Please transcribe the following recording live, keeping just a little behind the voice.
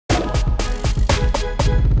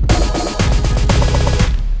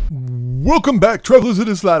Welcome back, travelers. It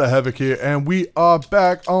is Havoc here, and we are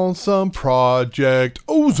back on some Project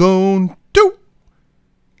Ozone 2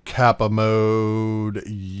 Kappa mode.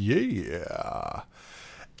 Yeah.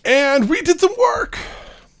 And we did some work.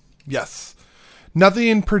 Yes.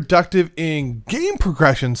 Nothing productive in game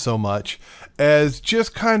progression so much as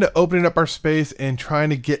just kind of opening up our space and trying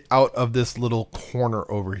to get out of this little corner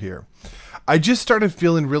over here. I just started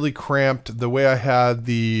feeling really cramped the way I had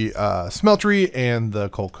the smeltery and the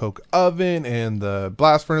coal coke oven and the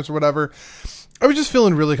blast furnace or whatever. I was just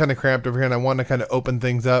feeling really kind of cramped over here, and I wanted to kind of open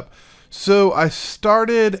things up. So I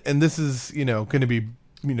started, and this is, going to be,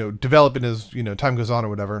 developing as, time goes on or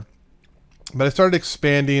whatever. But I started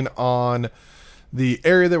expanding on the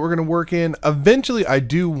area that we're going to work in. Eventually, I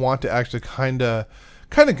do want to actually kind of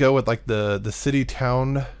go with like the city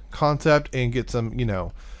town concept and get some,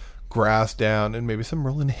 grass down and maybe some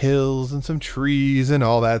rolling hills and some trees and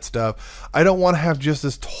all that stuff. I don't want to have just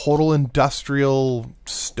this total industrial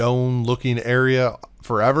stone looking area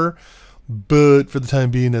forever, but for the time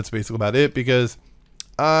being, that's basically about it, because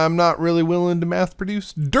I'm not really willing to mass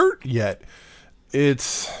produce dirt yet.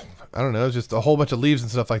 It's, I don't know, it's just a whole bunch of leaves and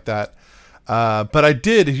stuff like that. But I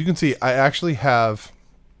did, as you can see, I actually have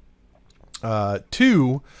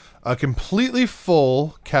two completely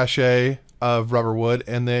full cache of rubber wood,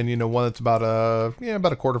 and then one that's about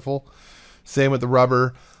a quarter full. Same with the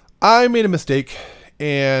rubber. I made a mistake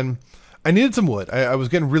and I needed some wood. I was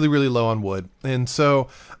getting really low on wood, and so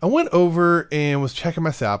I went over and was checking my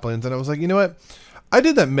saplings, and I was like, you know what, I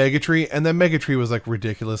did that mega tree, and that mega tree was like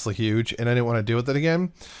ridiculously huge, and I didn't want to deal with it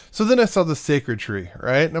again. So then I saw the sacred tree,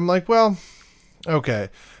 right? And I'm like, well, okay,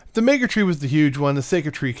 if the mega tree was the huge one, the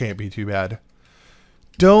sacred tree can't be too bad.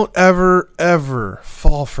 Don't ever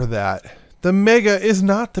fall for that. The mega is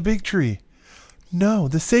not the big tree. No,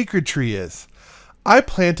 the sacred tree is. I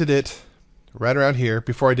planted it right around here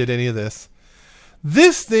before I did any of this.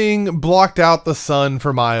 This thing blocked out the sun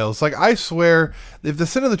for miles. Like, I swear, if the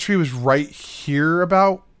center of the tree was right here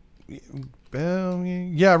about,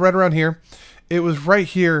 yeah, right around here. It was right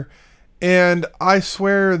here. And I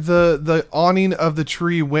swear the awning of the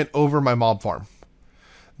tree went over my mob farm.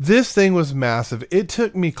 This thing was massive. It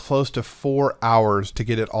took me close to 4 hours to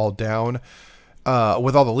get it all down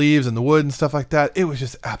with all the leaves and the wood and stuff like that. It was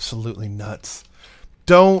just absolutely nuts.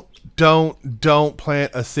 Don't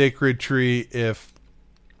plant a sacred tree if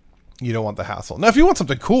you don't want the hassle. Now, if you want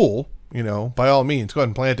something cool, by all means, go ahead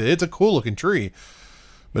and plant it. It's a cool looking tree.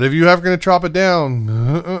 But if you are going to chop it down,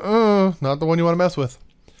 not the one you want to mess with.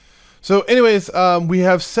 So anyways, we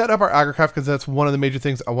have set up our agricraft because that's one of the major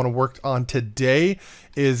things I want to work on today,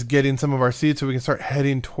 is getting some of our seeds so we can start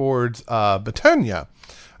heading towards Botania.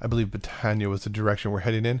 I believe Botania was the direction we're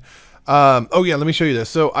heading in. Oh yeah, let me show you this.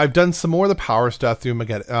 So I've done some more of the power stuff through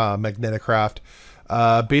Magneticraft.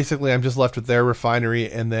 Basically, I'm just left with their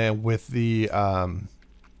refinery, and then with the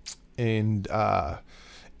immersive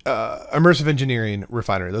engineering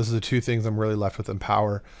refinery. Those are the two things I'm really left with in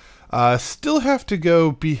power. Still have to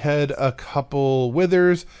go behead a couple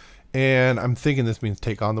withers, and I'm thinking this means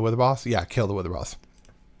take on the wither boss. Yeah, kill the wither boss.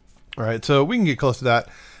 All right, so we can get close to that.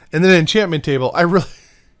 And then enchantment table, I'm going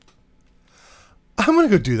to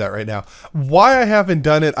go do that right now. Why I haven't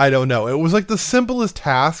done it, I don't know. It was like the simplest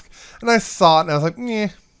task, and I saw it, and I was like,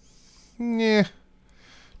 nah,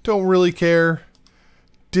 don't really care.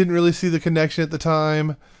 Didn't really see the connection at the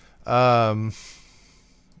time. But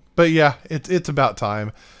yeah, it's about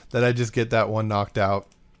time that I just get that one knocked out.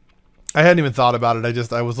 I hadn't even thought about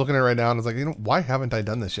it. I was looking at it right now, and I was like, why haven't I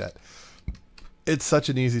done this yet? It's such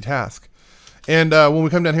an easy task. And when we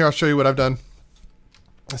come down here, I'll show you what I've done.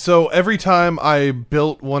 So every time I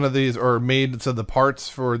built one of these, or made the parts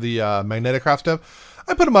for the Magneticraft stuff,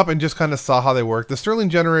 I put them up and just kind of saw how they work. The Stirling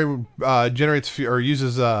generator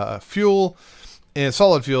uses fuel and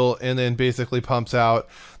solid fuel, and then basically pumps out.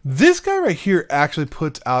 This guy right here actually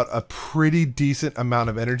puts out a pretty decent amount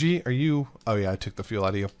of energy. Oh yeah, I took the fuel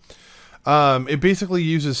out of you. It basically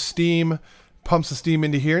uses steam, pumps the steam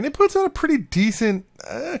into here, and it puts out a pretty decent,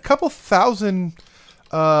 a couple thousand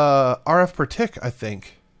RF per tick, I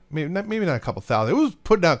think. Maybe not a couple thousand. It was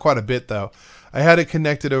putting out quite a bit though. I had it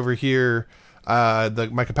connected over here, my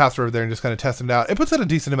capacitor over there, and just kind of testing it out. It puts out a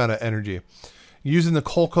decent amount of energy. Using the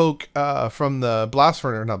coal coke from the blast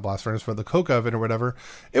furnace, not blast furnace, for the coke oven or whatever,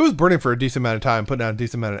 it was burning for a decent amount of time, putting out a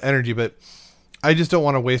decent amount of energy, but I just don't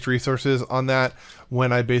want to waste resources on that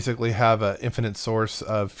when I basically have an infinite source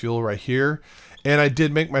of fuel right here. And I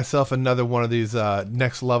did make myself another one of these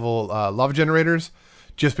next level lava generators,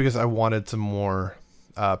 just because I wanted some more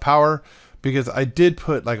power, because I did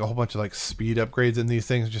put like a whole bunch of like speed upgrades in these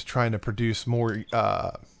things, just trying to produce more,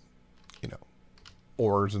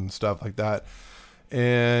 ores and stuff like that.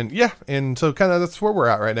 And yeah, and so kind of that's where we're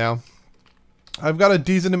at right now. I've got a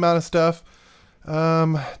decent amount of stuff.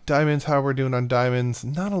 Diamonds, how we're doing on diamonds?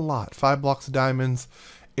 Not a lot. 5 blocks of diamonds,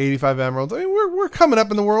 85 emeralds. I mean, we're coming up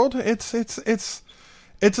in the world. It's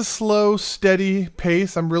a slow, steady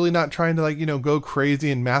pace. I'm really not trying to, like, you know, go crazy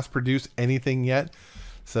and mass produce anything yet.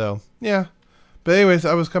 So yeah. But anyways,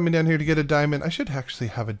 I was coming down here to get a diamond. I should actually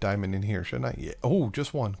have a diamond in here, shouldn't I? Yeah. Oh,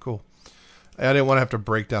 just one. Cool. I didn't want to have to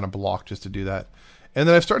break down a block just to do that. And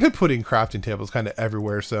then I've started putting crafting tables kind of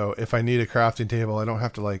everywhere. So if I need a crafting table, I don't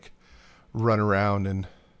have to, like, run around and...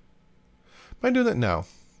 Am I doing that? No.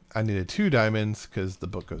 I needed 2 diamonds because the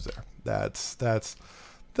book goes there. That's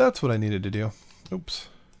what I needed to do. Oops.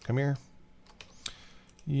 Come here.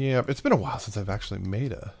 Yeah, it's been a while since I've actually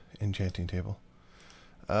made a enchanting table.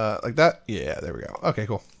 Like that? Yeah, there we go. Okay,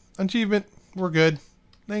 cool. Achievement. We're good.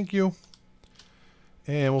 Thank you.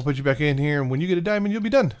 And we'll put you back in here, and when you get a diamond, you'll be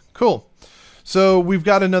done. Cool. So we've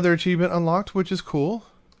got another achievement unlocked, which is cool.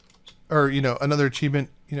 Or, you know, another achievement,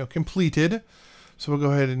 you know, completed. So we'll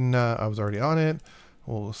go ahead and, I was already on it.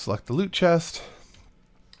 We'll select the loot chest.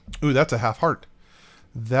 Ooh, that's a half heart.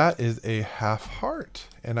 That is a half heart.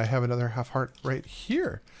 And I have another half heart right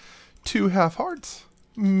here. 2 half hearts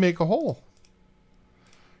make a whole.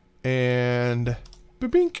 And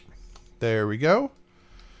bink. There we go.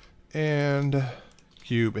 And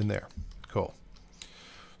cube in there. Cool.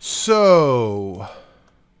 So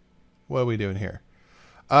what are we doing here?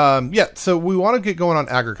 Yeah, so we want to get going on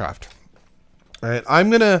agricraft. All right,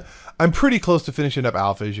 I'm pretty close to finishing up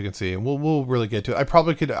alpha, as you can see, and we'll really get to it.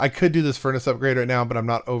 I could do this furnace upgrade right now, but I'm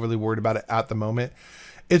not overly worried about it at the moment.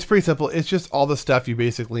 It's pretty simple. It's just all the stuff you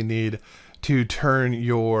basically need to turn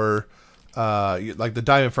your like the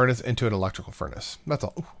diamond furnace into an electrical furnace. That's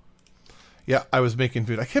all. Ooh. Yeah, I was making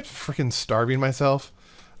food. I kept freaking starving myself.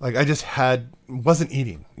 Like, I just wasn't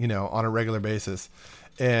eating, you know, on a regular basis,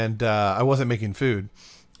 and I wasn't making food.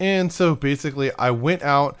 And so basically I went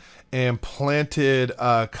out and planted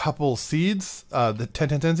a couple seeds, the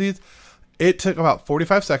 10-10-10 seeds. It took about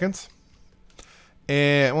 45 seconds.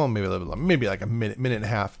 And, well, maybe a little bit longer, maybe like a minute and a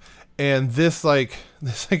half. And this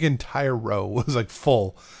entire row was like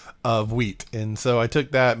full of wheat. And so I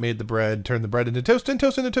took that, made the bread, turned the bread into toast, and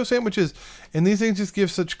toast into toast sandwiches. And these things just give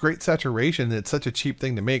such great saturation. It's such a cheap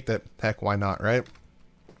thing to make that, heck, why not, right?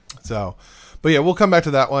 So, but yeah, we'll come back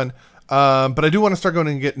to that one. But I do want to start going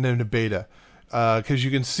and getting into beta. Because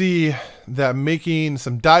you can see that making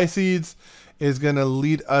some dye seeds is going to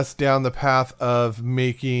lead us down the path of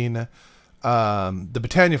making the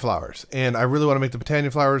Botania flowers. And I really want to make the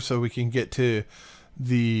Botania flowers so we can get to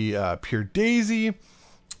the pure daisy.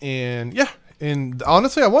 And yeah, and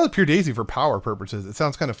honestly, I want the pure daisy for power purposes. It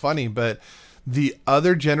sounds kind of funny, but the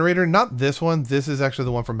other generator, not this one, this is actually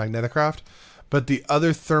the one from Magneticraft, but the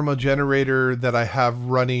other thermal generator that I have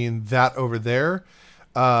running that over there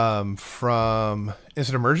from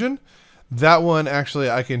Instant Immersion, that one actually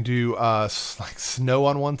I can do like snow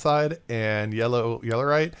on one side and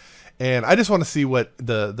yellowite, and I just want to see what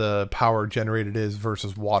the power generated is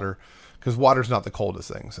versus water, because water's not the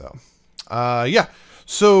coldest thing. So yeah,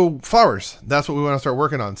 so flowers, that's what we want to start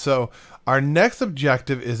working on. So our next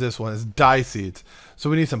objective is this one, is dye seeds. So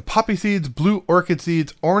we need some poppy seeds, blue orchid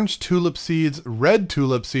seeds, orange tulip seeds, red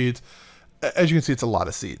tulip seeds. As you can see, it's a lot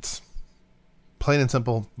of seeds. Plain and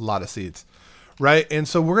simple, a lot of seeds, right? And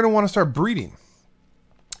so we're going to want to start breeding.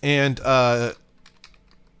 And DU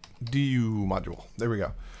module, there we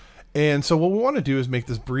go. And so what we want to do is make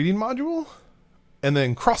this breeding module and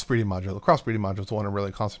then crossbreeding module. The crossbreeding module is the one I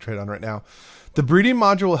really concentrate on right now. The breeding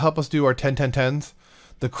module will help us do our 10-10-10s.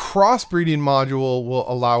 The crossbreeding module will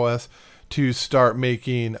allow us to start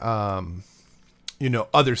making, you know,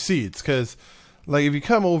 other seeds. Because, like, if you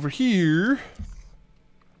come over here,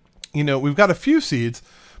 you know, we've got a few seeds,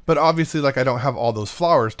 but obviously, like, I don't have all those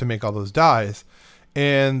flowers to make all those dyes.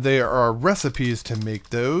 And there are recipes to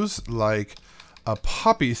make those, like a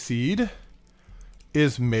poppy seed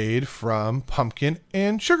is made from pumpkin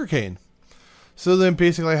and sugarcane. So then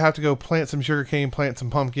basically I have to go plant some sugarcane, plant some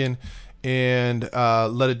pumpkin, and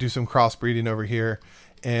let it do some crossbreeding over here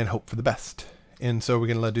and hope for the best. And so we're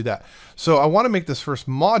going to let it do that. So I want to make this first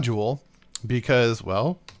module because,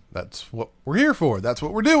 well, that's what we're here for. That's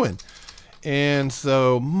what we're doing. And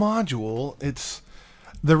so module, it's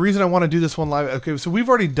the reason I want to do this one live. Okay, so we've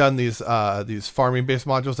already done these farming based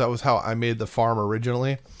modules. That was how I made the farm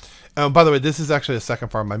originally. By the way, this is actually a second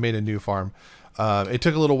farm. I made a new farm. It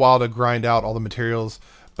took a little while to grind out all the materials,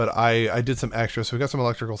 but I did some extra. So we got some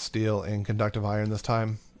electrical steel and conductive iron this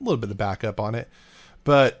time. A little bit of backup on it.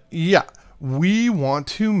 But yeah, we want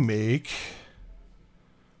to make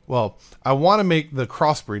well, I want to make the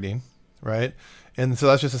crossbreeding, right? And so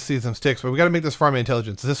that's just to see some sticks, but we got to make this farming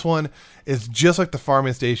intelligence. This one is just like the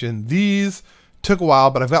farming station. These took a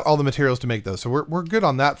while, but I've got all the materials to make those. So we're good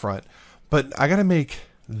on that front, but I got to make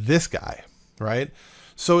this guy, right?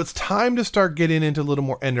 So it's time to start getting into a little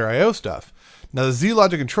more Ender.io stuff. Now the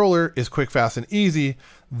Z-Logic controller is quick, fast, and easy.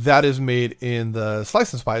 That is made in the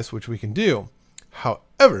Slice and Spice, which we can do.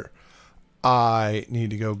 However, I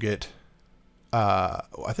need to go get, I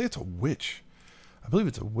think it's a witch. I believe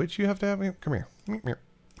it's a witch you have to have. Come here.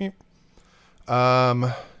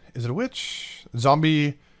 Is it a witch?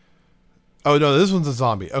 Zombie. Oh, no, this one's a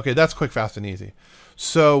zombie. Okay, that's quick, fast, and easy.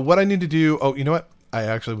 So what I need to do, oh, you know what? I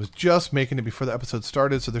actually was just making it before the episode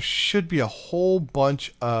started, so there should be a whole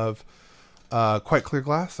bunch of quite clear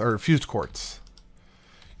glass, or fused quartz.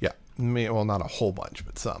 Yeah, well, not a whole bunch,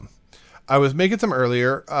 but some. I was making some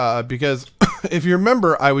earlier because if you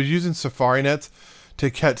remember, I was using safari nets to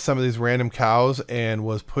catch some of these random cows and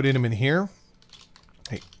was putting them in here.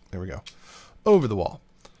 Hey, there we go. Over the wall,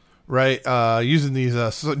 right? Using these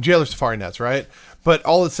jailer safari nets, right? But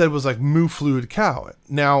all it said was like moo fluid cow.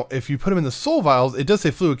 Now, if you put them in the soul vials, it does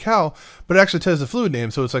say fluid cow, but it actually tells the fluid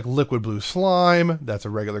name. So it's like liquid blue slime. That's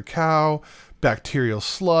a regular cow. Bacterial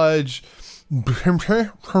sludge.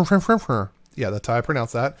 Yeah, that's how I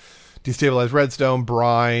pronounce that. Destabilized redstone,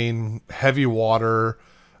 brine, heavy water,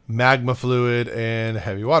 magma fluid, and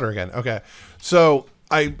heavy water again. Okay, so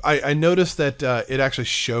I noticed that it actually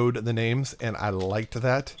showed the names, and I liked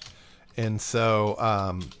that. And so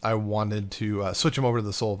I wanted to switch them over to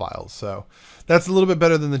the soul vials. So that's a little bit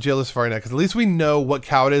better than the Jailer Safari Net, because at least we know what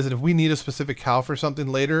cow it is. And if we need a specific cow for something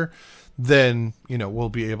later, then, you know, we'll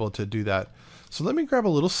be able to do that. So let me grab a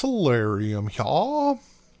little solarium here. I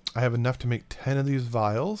have enough to make 10 of these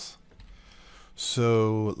vials.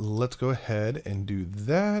 So let's go ahead and do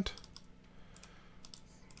that.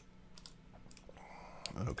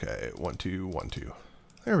 Okay, 1, 2, 1, 2.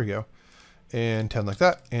 There we go. And 10 like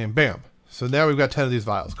that, and bam. So now we've got 10 of these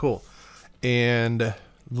vials. Cool. And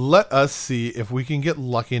let us see if we can get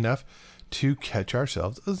lucky enough to catch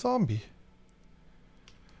ourselves a zombie.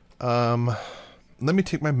 Let me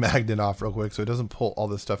take my magnet off real quick so it doesn't pull all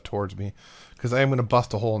this stuff towards me, because I am going to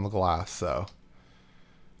bust a hole in the glass. So,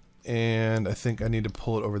 and I think I need to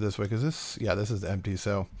pull it over this way, because this, yeah, this is empty.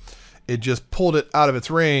 So it just pulled it out of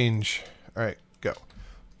its range. All right, go.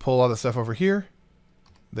 Pull all the stuff over here.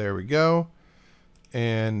 There we go.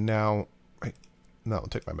 And now, right, no, I'll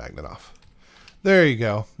take my magnet off. There you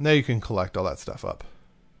go. Now you can collect all that stuff up.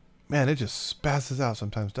 Man, it just spazzes out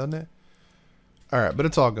sometimes, doesn't it? All right, but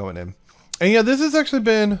it's all going in. And yeah, this has actually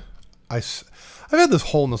been, I've had this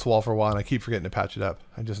hole in this wall for a while, and I keep forgetting to patch it up.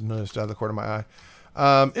 I just noticed out of the corner of my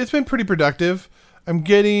eye. It's been pretty productive. I'm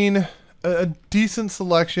getting a decent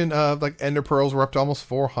selection of like ender pearls. We're up to almost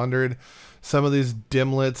 400. Some of these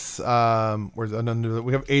dimlets,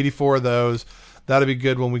 we have 84 of those. That'll be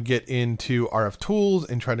good when we get into RF tools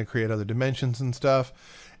and trying to create other dimensions and stuff.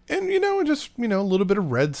 And, you know, just, you know, a little bit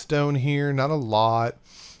of redstone here, not a lot,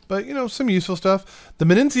 but, you know, some useful stuff. The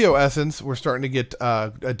Menenzio essence, we're starting to get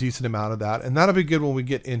a decent amount of that. And that'll be good when we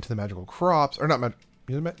get into the magical crops, or not,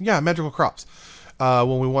 magical crops.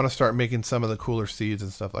 When we want to start making some of the cooler seeds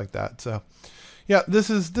and stuff like that. So, yeah, this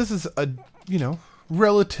is a, you know,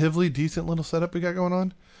 relatively decent little setup we got going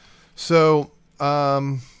on. So,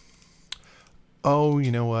 oh,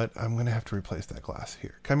 you know what? I'm going to have to replace that glass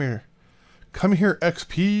here. Come here. Come here,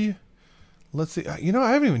 XP. Let's see. You know,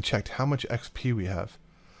 I haven't even checked how much XP we have.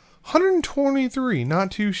 123.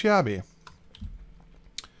 Not too shabby.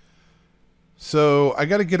 So, I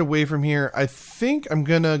got to get away from here. I think I'm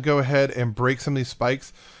going to go ahead and break some of these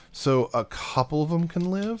spikes so a couple of them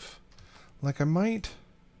can live. Like I might.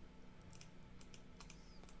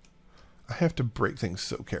 I have to break things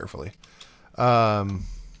so carefully. And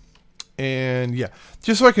yeah,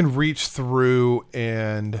 just so I can reach through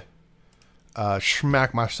and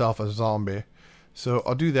smack myself a zombie. So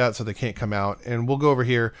I'll do that so they can't come out. And we'll go over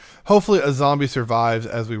here. Hopefully a zombie survives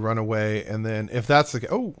as we run away. And then if that's the...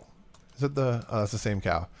 Oh, is it the... Oh, that's the same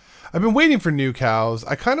cow. I've been waiting for new cows.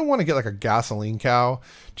 I kind of want to get like a gasoline cow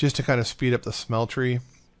just to kind of speed up the smeltery.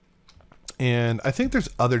 And I think there's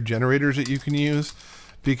other generators that you can use,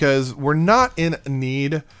 because we're not in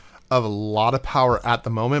need of a lot of power at the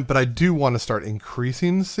moment, but I do want to start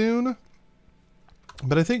increasing soon.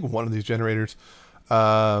 But I think one of these generators,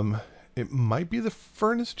 it might be the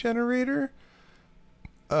furnace generator,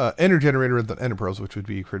 ender generator with the ender pearls, which would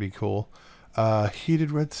be pretty cool.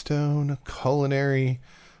 Heated redstone, culinary,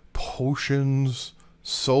 potions,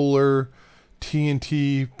 solar,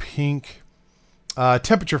 TNT, pink,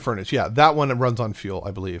 temperature furnace. Yeah, that one runs on fuel,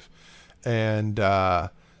 I believe. And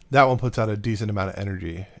That one puts out a decent amount of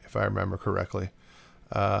energy, if I remember correctly.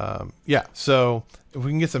 Yeah, so if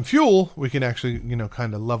we can get some fuel, we can actually,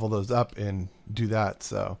 kind of level those up and do that.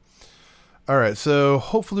 So, all right, so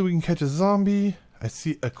hopefully we can catch a zombie. I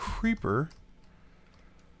see a creeper.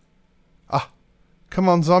 Ah, come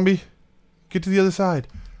on, zombie. Get to the other side.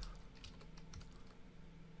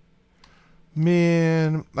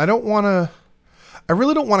 Man, I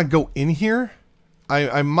really don't want to go in here.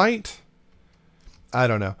 I might. I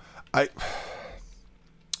don't know.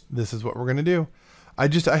 This is what we're going to do. I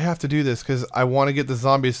have to do this because I want to get the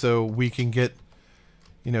zombies so we can get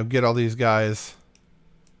all these guys.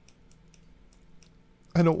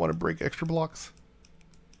 I don't want to break extra blocks.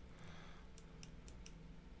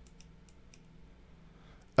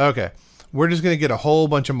 Okay. We're just going to get a whole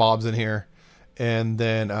bunch of mobs in here. And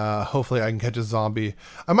then hopefully I can catch a zombie.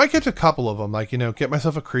 I might catch a couple of them. Like, get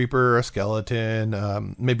myself a creeper, a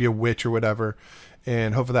skeleton, maybe a witch or whatever.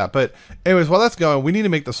 And hope for that. But anyways, while that's going, we need to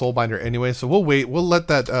make the soul binder anyway. So we'll wait. We'll let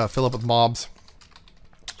that fill up with mobs.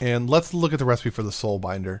 And let's look at the recipe for the soul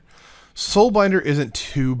binder. Soul binder isn't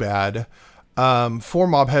too bad. 4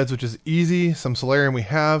 mob heads, which is easy. Some solarium we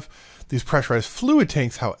have. These pressurized fluid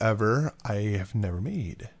tanks, however, I have never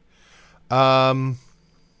made.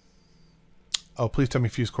 Oh, please tell me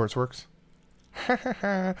fused quartz works.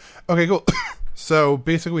 Okay, cool. So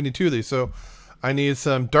basically we need 2 of these. So I need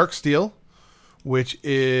some dark steel, which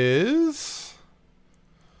is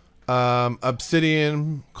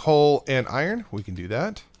obsidian, coal, and iron. We can do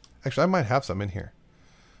that. Actually, I might have some in here.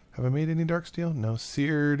 Have I made any dark steel? No.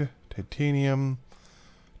 Seared, titanium,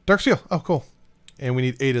 dark steel. Oh, cool. And we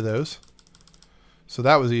need 8 of those. So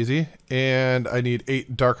that was easy. And I need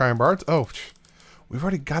 8 dark iron bars. Oh, we've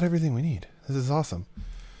already got everything we need. This is awesome.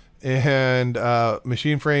 And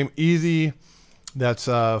machine frame, easy. That's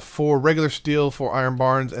 4 regular steel, 4 iron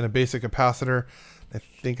bars, and a basic capacitor. I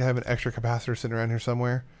think I have an extra capacitor sitting around here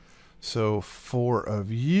somewhere. So 4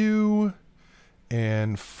 of you,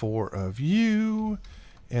 and 4 of you.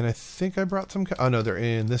 And I think I brought some... Oh, no, they're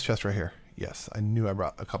in this chest right here. Yes, I knew I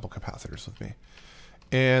brought a couple capacitors with me.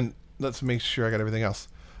 And let's make sure I got everything else.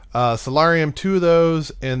 Solarium, 2 of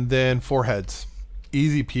those, and then 4 heads.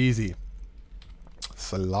 Easy peasy.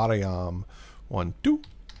 Solarium. 1, 2.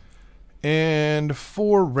 And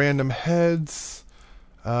 4 random heads.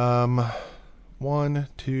 1,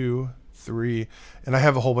 2, 3. And I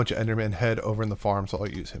have a whole bunch of Enderman head over in the farm, so I'll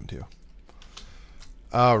use him too.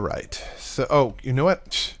 Alright. So, oh, you know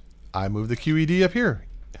what? I moved the QED up here.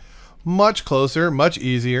 Much closer, much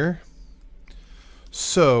easier.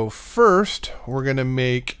 So, first, we're going to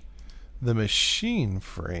make the machine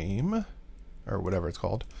frame, or whatever it's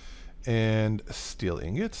called, and steel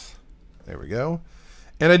ingots. There we go.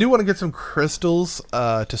 And I do want to get some crystals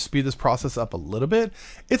to speed this process up a little bit.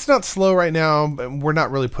 It's not slow right now, but we're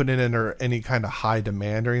not really putting it under any kind of high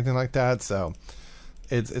demand or anything like that, so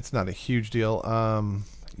it's not a huge deal.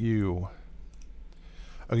 You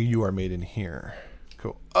are made in here.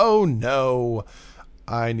 Cool. Oh no,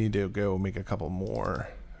 I need to go make a couple more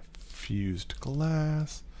fused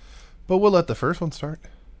glass, but we'll let the first one start.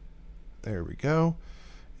 There we go,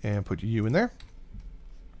 and put you in there.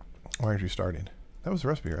 Why aren't you starting? That was the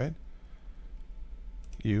recipe, right?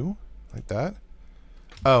 You, like that.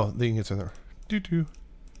 Oh, the ingots are there. Doo-doo.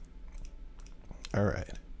 All right.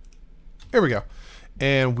 There we go.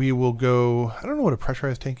 And we will go... I don't know what a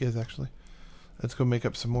pressurized tank is, actually. Let's go make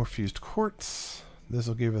up some more fused quartz. This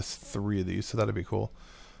will give us 3 of these, so that'll be cool.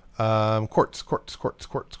 Quartz.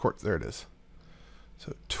 There it is.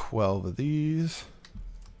 So 12 of these.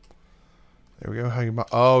 There we go.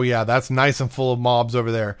 Oh, yeah, that's nice and full of mobs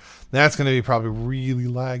over there. That's going to be probably really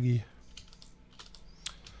laggy.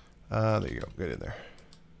 There you go. Get in there.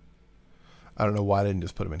 I don't know why I didn't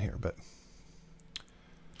just put them in here, but...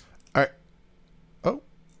 All right. Oh.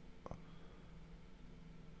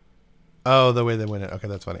 Oh, the way they went in. Okay,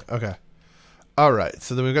 that's funny. Okay. All right.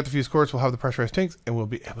 So then we've got the fused quartz. We'll have the pressurized tanks, and we'll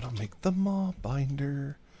be able to make the mob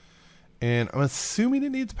binder. And I'm assuming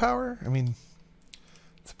it needs power. I mean...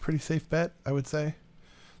 It's a pretty safe bet, I would say,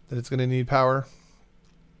 that it's going to need power.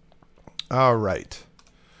 All right.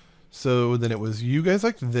 So then it was you guys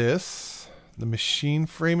like this, the machine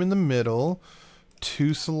frame in the middle,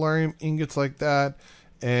 2 solarium ingots like that,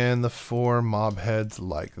 and the 4 mob heads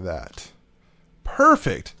like that.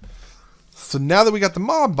 Perfect. So now that we got the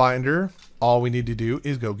mob binder, all we need to do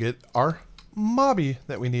is go get our mobby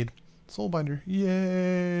that we need. Soul binder.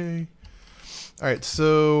 Yay. All right,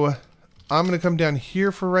 so... I'm going to come down here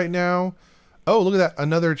for right now. Oh, look at that.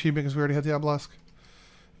 Another achievement because we already had the obelisk.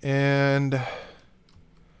 And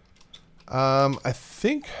I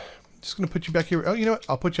think I'm just going to put you back here. Oh, you know what?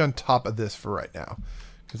 I'll put you on top of this for right now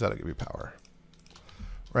because that'll give you power.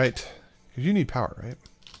 Right? Because you need power, right?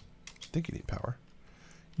 I think you need power.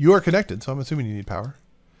 You are connected, so I'm assuming you need power.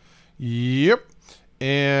 Yep.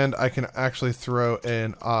 And I can actually throw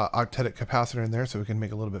an octetic capacitor in there so we can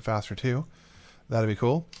make it a little bit faster too. That'd be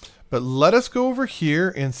cool. But let us go over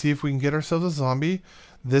here and see if we can get ourselves a zombie.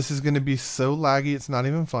 This is going to be so laggy, it's not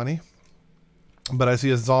even funny. But I see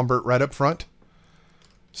a Zombert right up front.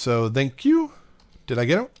 So thank you. Did I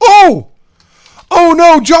get him? Oh! Oh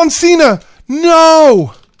no, John Cena!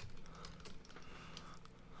 No!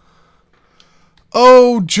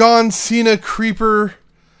 Oh, John Cena creeper.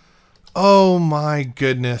 Oh my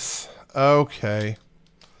goodness. Okay.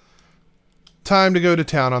 Time to go to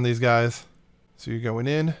town on these guys. So you're going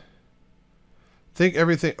in. Think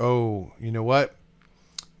everything. Oh, you know what?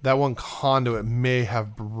 That one conduit may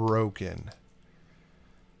have broken.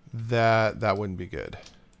 That wouldn't be good.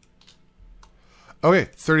 Okay,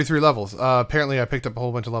 33 levels. Apparently I picked up a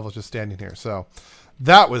whole bunch of levels just standing here. So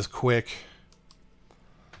that was quick.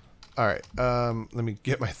 All right. Let me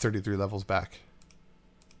get my 33 levels back.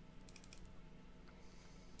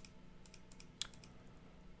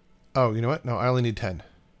 Oh, you know what? No, I only need 10.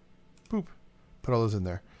 Boop. Put all those in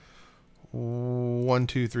there. 1,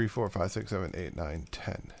 2, 3, 4, 5, 6, 7, 8, 9,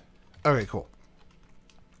 10. Okay, cool.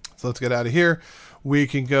 So let's get out of here. We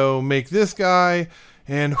can go make this guy,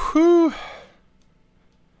 and whoo,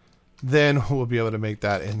 then we'll be able to make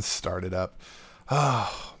that and start it up.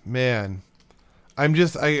 Oh, man. I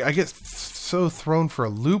get so thrown for a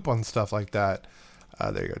loop on stuff like that.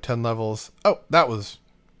 There you go, 10 levels. Oh, that was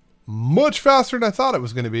much faster than I thought it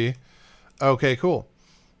was going to be. Okay, cool.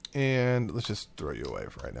 And let's just throw you away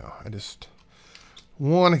for right now. I just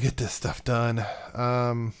want to get this stuff done.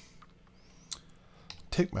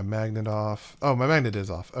 Take my magnet off. Oh, my magnet is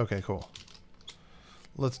off. Okay, cool.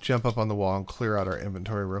 Let's jump up on the wall and clear out our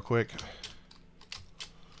inventory real quick.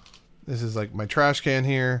 This is like my trash can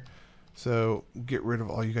here. So get rid of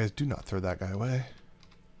all you guys. Do not throw that guy away.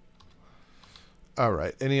 All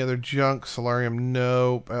right. Any other junk? Solarium?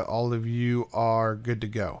 No. All of you are good to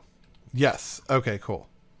go. Yes. Okay, cool.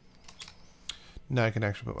 Now I can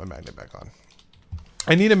actually put my magnet back on.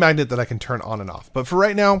 I need a magnet that I can turn on and off. But for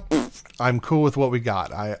right now, I'm cool with what we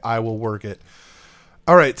got. I will work it.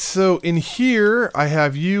 All right. So in here, I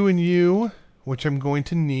have you and you, which I'm going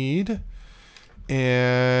to need.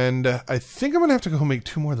 And I think I'm going to have to go make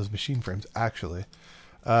 2 more of those machine frames, actually.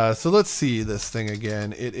 So let's see this thing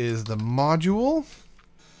again. It is the module.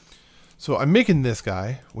 So I'm making this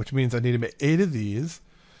guy, which means I need to make 8 of these.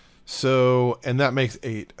 So, and that makes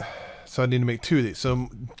 8. So I need to make 2 of these. So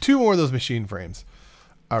 2 more of those machine frames.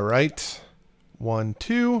 All right. 1,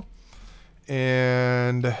 2.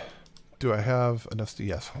 And do I have enough steel?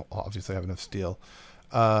 Yes, obviously I have enough steel.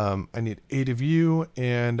 I need 8 of you,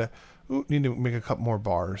 and ooh, need to make a couple more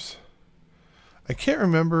bars. I can't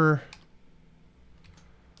remember.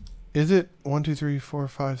 Is it 1, 2, 3, 4,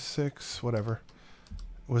 5, 6, whatever?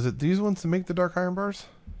 Was it these ones to make the dark iron bars?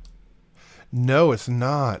 No, it's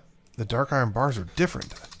not. The dark iron bars are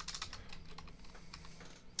different.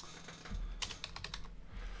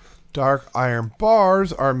 Dark iron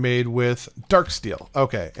bars are made with dark steel.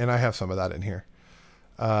 Okay, and I have some of that in here.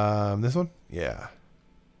 This one? Yeah.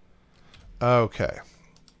 Okay.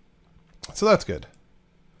 So that's good.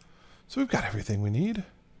 So we've got everything we need.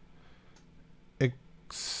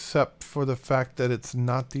 Except for the fact that it's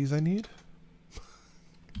not these I need.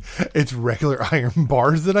 It's regular iron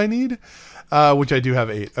bars that I need. Which I do have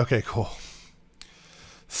 8. Okay, cool.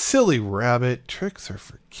 Silly rabbit. Tricks are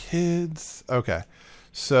for kids. Okay.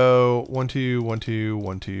 So 1, 2, 1, 2,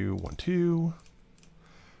 1, 2, 1, 2.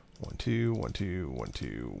 1, 2, 1, 2, 1,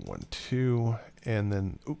 2, 1, 2. And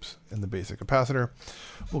then, oops, and the basic capacitor.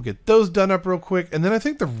 We'll get those done up real quick. And then I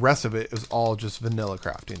think the rest of it is all just vanilla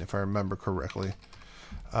crafting, if I remember correctly.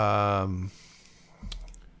 Yeah,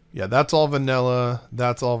 that's all vanilla.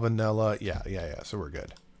 That's all vanilla. Yeah. So we're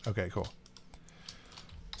good. Okay, cool.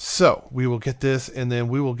 So we will get this, and then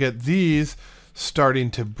we will get these starting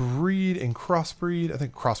to breed and crossbreed. I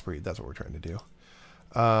think crossbreed, that's what we're trying to do.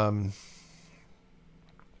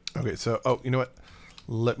 Okay, so, oh, you know what?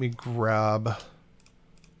 Let me grab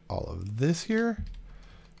all of this here.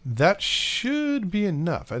 That should be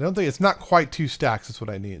enough. I don't think it's not quite 2 stacks is what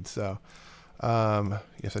I need. So,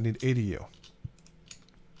 yes, I need 8 of you.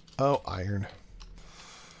 Oh, iron.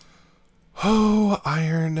 Oh,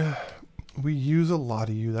 iron. We use a lot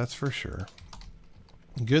of you, that's for sure.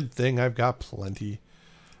 Good thing I've got plenty.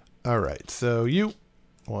 All right, so you.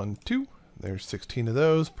 1, 2. There's 16 of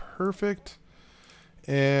those. Perfect.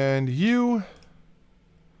 And you.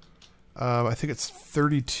 I think it's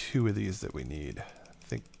 32 of these that we need. I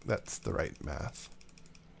think that's the right math.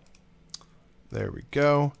 There we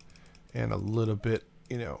go. And a little bit,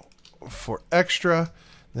 you know, for extra.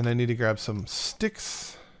 Then I need to grab some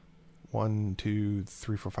sticks. 1, 2,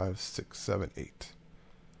 3, 4, 5, 6, 7, 8.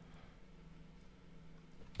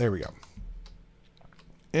 There we go.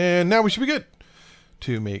 And now we should be good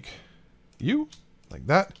to make you like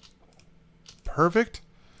that. Perfect.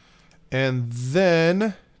 And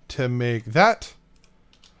then to make that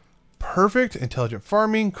perfect. Intelligent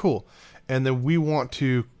farming. Cool. And then we want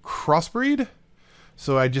to crossbreed.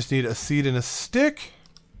 So I just need a seed and a stick.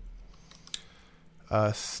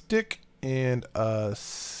 A stick and a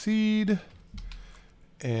seed.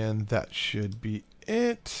 And that should be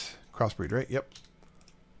it. Crossbreed, right? Yep.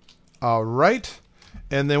 All right.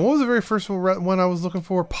 And then what was the very first one I was looking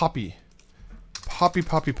for? Poppy. Poppy,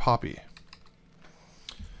 poppy, poppy.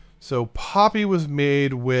 So poppy was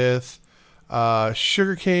made with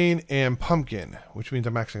sugarcane and pumpkin, which means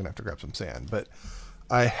I'm actually going to have to grab some sand. But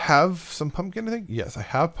I have some pumpkin, I think. Yes, I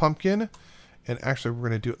have pumpkin. And actually, we're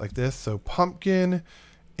going to do it like this. So pumpkin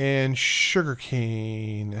and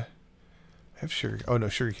sugarcane. I have sugar. Oh, no,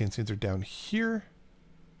 sugarcane seeds are down here.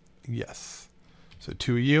 Yes. So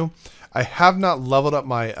 2 of you. I have not leveled up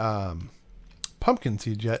my pumpkin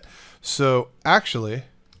seed yet. So actually,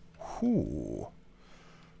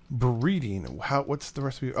 breeding. What's the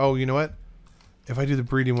recipe? Oh, you know what? If I do the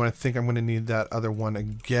breeding one, I think I'm going to need that other one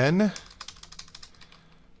again.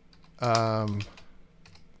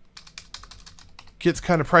 Gets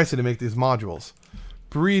kind of pricey to make these modules.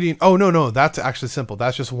 Breeding. Oh, no. That's actually simple.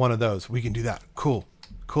 That's just one of those. We can do that. Cool.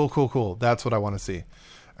 Cool. That's what I want to see.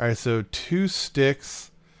 All right, so 2 sticks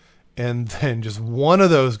and then just one of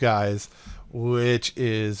those guys, which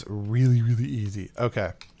is really, really easy.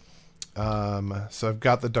 Okay. So I've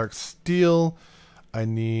got the dark steel. I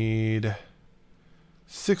need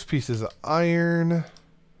 6 pieces of iron,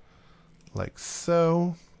 like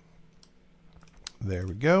so. There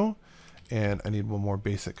we go. And I need one more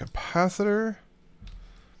basic capacitor.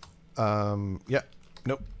 Yeah.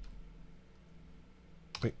 Nope.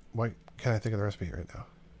 Wait, why can't I think of the recipe right now?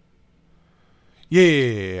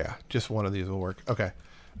 Yeah. Just one of these will work. Okay.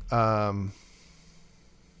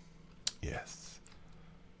 Yes.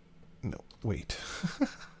 No, wait.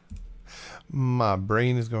 My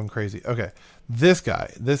brain is going crazy. Okay. This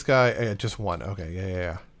guy, just one. Okay.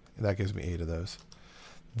 Yeah. That gives me 8 of those.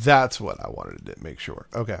 That's what I wanted to make sure.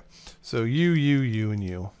 Okay. So you, and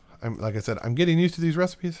you. Like I said, I'm getting used to these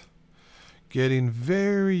recipes. Getting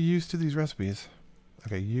very used to these recipes.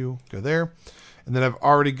 Okay, you go there. And then I've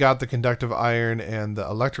already got the conductive iron and the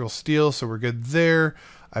electrical steel, so we're good there.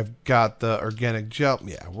 I've got the organic gel.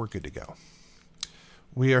 Yeah, we're good to go.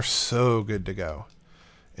 We are so good to go.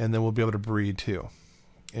 And then we'll be able to breed too.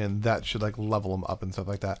 And that should like level them up and stuff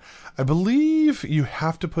like that. I believe you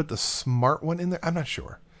have to put the smart one in there. I'm not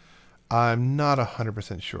sure. I'm not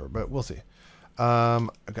 100% sure, but we'll see. I've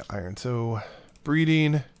got iron. So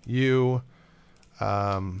breeding, you.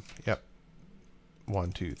 Yep.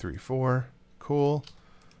 1, 2, 3, 4. Cool.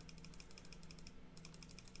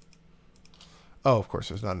 Oh, of course,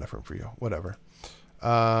 there's not enough room for you. Whatever.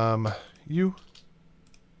 You.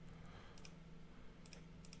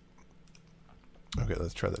 Okay,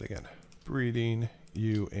 let's try that again. Breeding,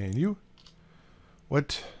 you, and you.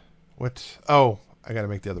 What? Oh, I gotta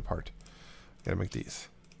make the other part. I gotta make these.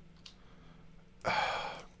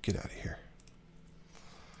 Get out of here.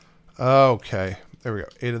 Okay, there we go.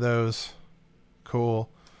 8 of those. Cool.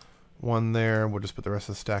 1 there. We'll just put the rest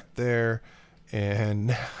of the stack there. And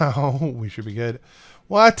now we should be good.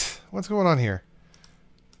 What? What's going on here?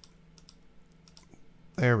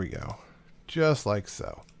 There we go. Just like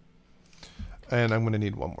so. And I'm going to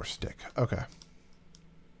need 1 more stick. Okay.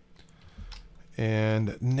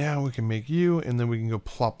 And now we can make you, and then we can go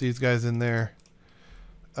plop these guys in there.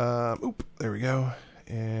 Oop, there we go.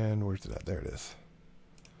 And where's it at? There it is.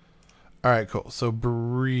 All right, cool. So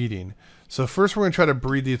breeding. So first we're going to try to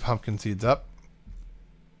breed these pumpkin seeds up.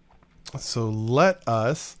 So let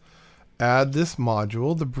us add this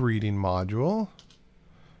module, the breeding module.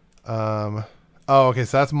 Oh, okay,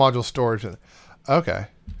 so that's module storage. Okay.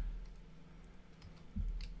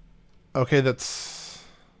 Okay, that's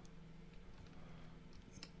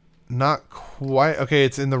not quite... Okay,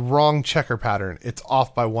 it's in the wrong checker pattern. It's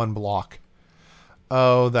off by 1 block.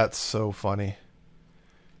 Oh, that's so funny.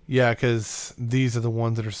 Yeah, because these are the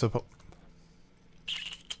ones that are supposed...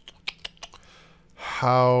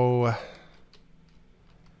 How...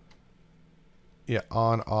 Yeah,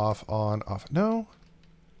 on, off, on, off. No.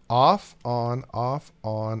 Off, on, off,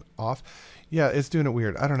 on, off. Yeah, it's doing it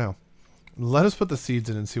weird. I don't know. Let us put the seeds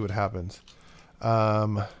in and see what happens.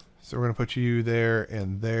 So we're going to put you there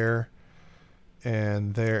and there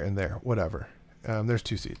and there and there. Whatever. There's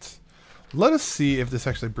 2 seeds. Let us see if this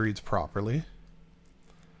actually breeds properly.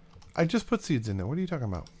 I just put seeds in there. What are you talking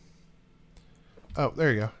about? Oh,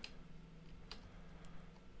 there you go.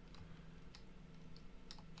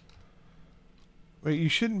 Wait, you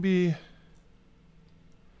shouldn't be...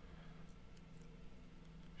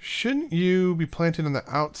 Shouldn't you be planting on the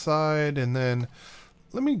outside and then...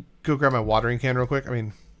 Let me go grab my watering can real quick. I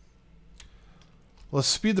mean... Let's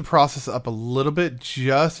speed the process up a little bit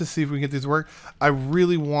just to see if we can get these to work. I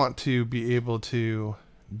really want to be able to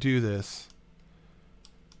do this.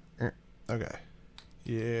 Okay.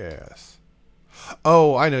 Yes.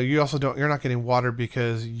 Oh, I know. You also don't. You're not getting water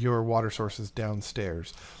because your water source is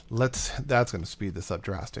downstairs. That's going to speed this up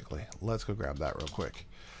drastically. Let's go grab that real quick.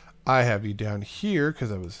 I have you down here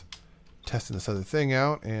because I was testing this other thing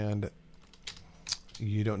out, and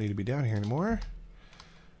you don't need to be down here anymore.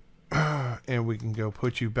 And we can go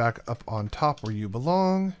put you back up on top where you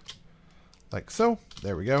belong. Like so.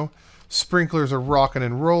 There we go. Sprinklers are rocking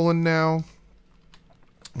and rolling now.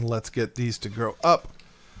 Let's get these to grow up.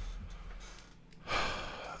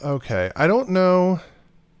 Okay. I don't know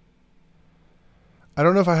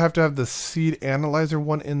if I have to have the seed analyzer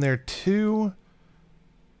one in there too.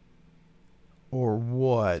 Or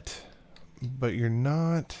what. But you're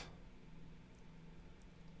not...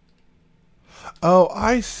 Oh,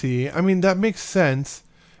 I see. I mean, that makes sense.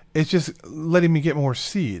 It's just letting me get more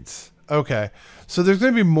seeds. Okay. So there's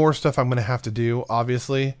going to be more stuff I'm going to have to do,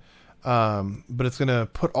 obviously. But it's going to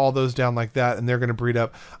put all those down like that, and they're going to breed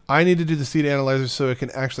up. I need to do the seed analyzer so it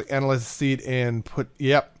can actually analyze the seed and put...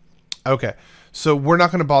 Yep. Okay. So we're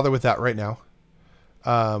not going to bother with that right now.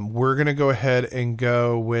 We're going to go ahead and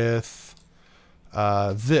go with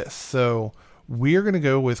this. So we're going to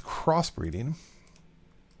go with crossbreeding.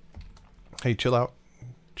 Hey, chill out.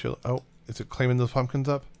 Chill. Oh, is it claiming those pumpkins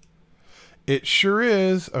up? It sure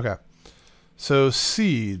is. Okay. So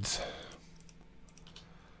seeds.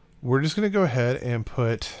 We're just going to go ahead and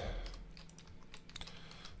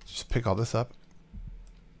just pick all this up.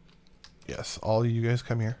 Yes, all of you guys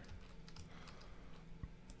come here.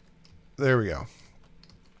 There we go.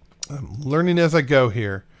 I'm learning as I go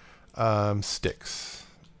here. Sticks.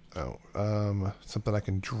 Oh, something I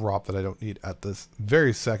can drop that I don't need at this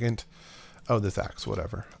very second. Oh, this axe,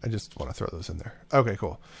 whatever. I just want to throw those in there. Okay,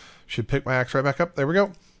 cool. Should pick my axe right back up. There we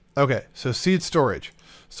go. Okay, so seed storage.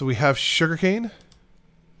 So we have sugarcane.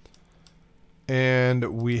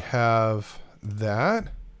 And we have that.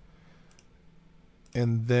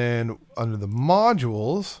 And then under the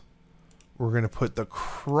modules, we're going to put the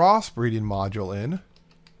crossbreeding module in.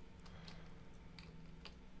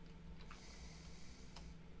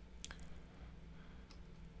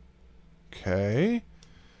 Okay.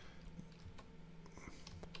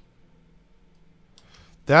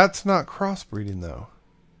 That's not crossbreeding though.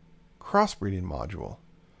 Crossbreeding module.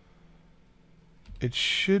 It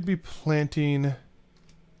should be planting...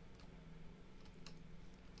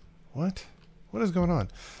 What? What is going on?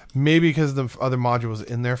 Maybe because the other module was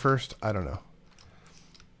in there first? I don't know.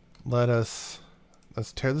 Let's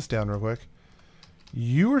tear this down real quick.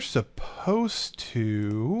 You are supposed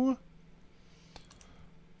to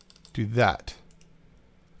do that.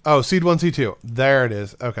 Oh, seed 1, seed 2. There it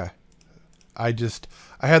is. Okay. I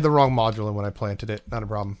had the wrong module in when I planted it. Not a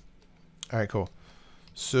problem. All right, cool.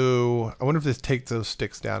 So I wonder if this takes those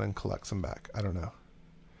sticks down and collects them back. I don't know.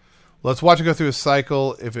 Let's watch it go through a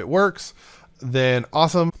cycle. If it works, then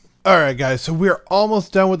awesome. All right, guys. So we're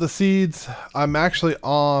almost done with the seeds. I'm actually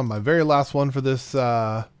on my very last one for this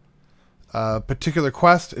particular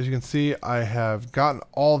quest. As you can see, I have gotten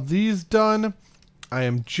all these done. I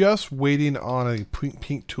am just waiting on a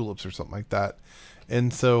pink tulips or something like that.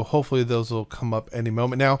 And so hopefully those will come up any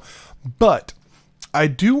moment now. But I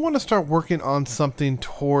do want to start working on something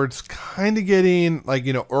towards kind of getting, like,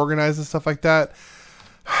 you know, organized and stuff like that.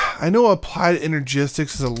 I know applied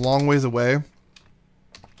energistics is a long ways away,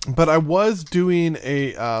 but I was doing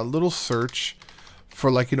a little search for,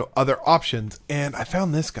 like, you know, other options, and I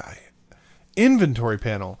found this guy. Inventory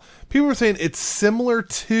panel. People were saying it's similar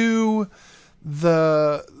to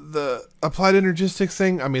the applied energistics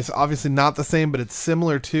thing. I mean, it's obviously not the same, but it's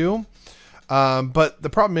similar too. But the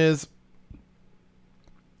problem is,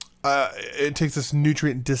 it takes this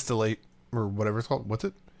nutrient distillate, or whatever it's called. What's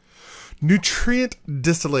it? Nutrient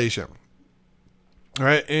distillation. All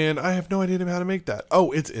right, and I have no idea how to make that.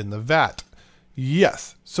 Oh, it's in the vat.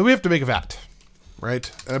 Yes. So we have to make a vat,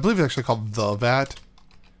 right? And I believe it's actually called the vat,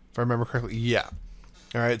 if I remember correctly. Yeah.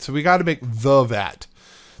 All right, so we got to make the vat.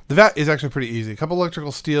 The vat is actually pretty easy. A couple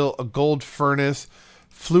electrical steel, a gold furnace,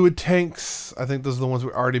 fluid tanks. I think those are the ones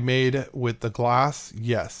we already made with the glass.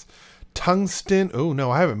 Yes. Tungsten. Oh,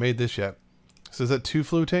 no, I haven't made this yet. So is that 2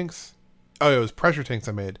 fluid tanks? Oh, it was pressure tanks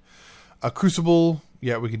I made. A crucible.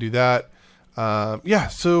 Yeah, we can do that. Yeah,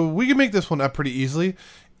 so we can make this one up pretty easily.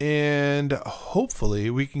 And hopefully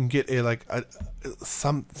we can get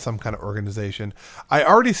some kind of organization. I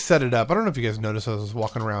already set it up. I don't know if you guys noticed as I was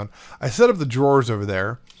walking around. I set up the drawers over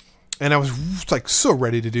there. And I was like so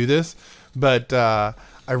ready to do this. But I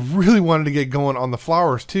really wanted to get going on the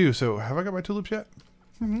flowers too. So have I got my tulips yet?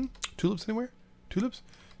 Tulips anywhere? Tulips?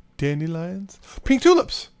 Dandelions? Pink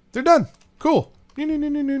tulips! They're done. Cool.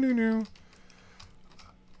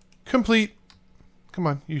 Complete. Come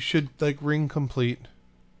on. You should like ring complete.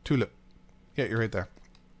 Tulip. Yeah, you're right there.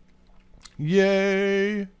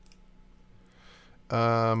 Yay.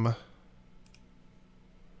 Yeah,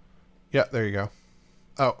 there you go.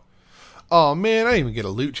 Oh man, I didn't even get a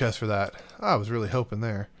loot chest for that. I was really hoping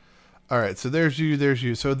there. Alright, so there's you, there's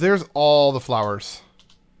you. So there's all the flowers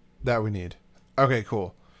that we need. Okay,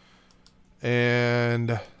 cool.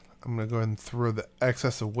 And I'm going to go ahead and throw the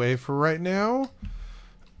excess away for right now.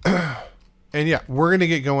 And yeah, we're going to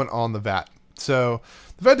get going on the vat. So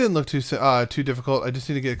the vat didn't look too difficult. I just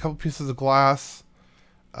need to get a couple pieces of glass.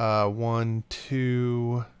 1,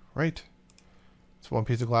 2, right? It's 1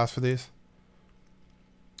 piece of glass for these.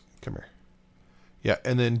 Come here. Yeah,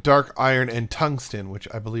 and then dark iron and tungsten, which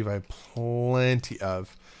I believe I have plenty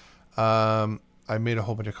of. I made a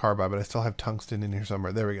whole bunch of carbide, but I still have tungsten in here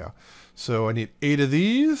somewhere. There we go. So I need 8 of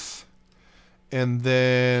these. And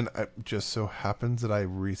then it just so happens that I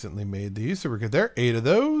recently made these. So we're good there. 8 of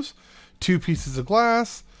those. 2 pieces of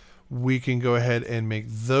glass. We can go ahead and make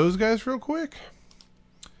those guys real quick.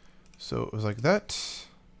 So it was like that.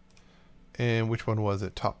 And which one was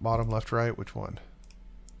it? Top, bottom, left, right? Which one?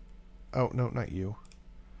 Oh, no, not you.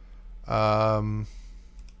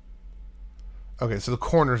 Okay, so the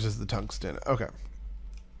corners is the tungsten. Okay.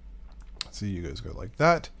 So you guys go like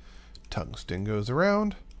that. Tungsten goes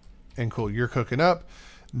around. And cool, you're cooking up.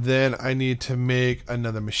 Then I need to make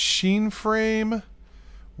another machine frame,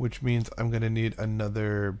 which means I'm going to need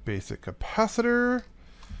another basic capacitor.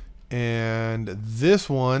 And this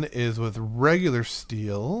one is with regular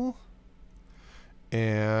steel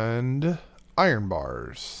and iron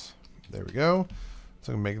bars. There we go.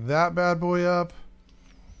 So I'm going to make that bad boy up.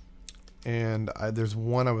 And there's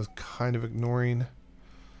one I was kind of ignoring.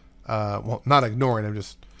 Well, not ignoring. I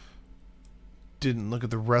just didn't look at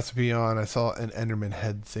the recipe on. I saw an Enderman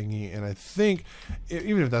head thingy. And I think,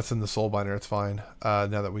 even if that's in the soul binder, it's fine. Now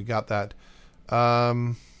that we got that.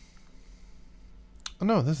 Oh,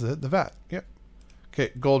 no, this is it. The vat. Yep.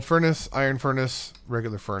 Okay, gold furnace, iron furnace,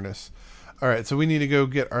 regular furnace. All right, so we need to go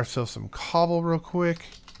get ourselves some cobble real quick.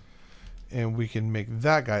 And we can make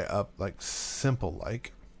that guy up like simple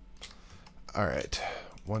like. All right,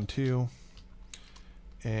 1, 2.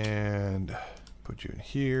 And put you in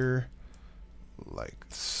here like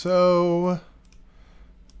so.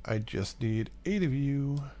 I just need 8 of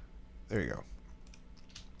you. There you go.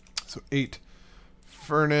 So 8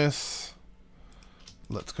 furnace.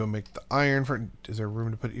 Let's go make the iron for. Is there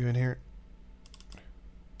room to put you in here?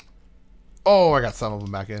 Oh, I got some of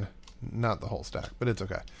them back in. Not the whole stack, but it's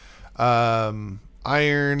okay.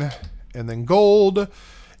 Iron and then gold.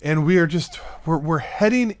 And we are just we're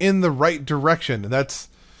heading in the right direction. That's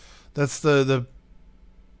the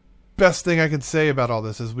best thing I can say about all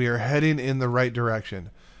this is we are heading in the right direction.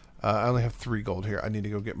 I only have 3 gold here. I need to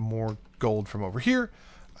go get more gold from over here.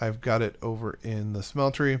 I've got it over in the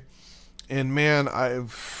smeltery. And man,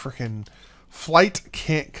 flight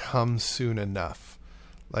can't come soon enough.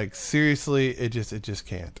 Like seriously, it just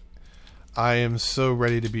can't. I am so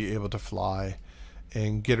ready to be able to fly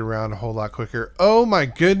and get around a whole lot quicker. Oh my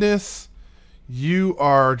goodness. You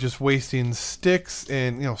are just wasting sticks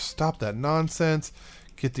and, stop that nonsense.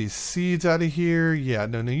 Get these seeds out of here. Yeah,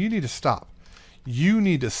 no, you need to stop. You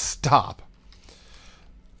need to stop.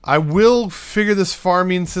 I will figure this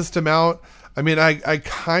farming system out. I mean, I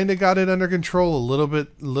kind of got it under control a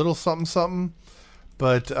little something.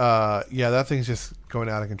 But, yeah, that thing's just going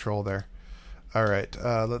out of control there. All right,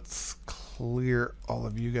 let's clear all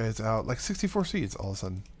of you guys out. Like 64 seeds all of a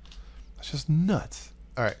sudden. That's just nuts.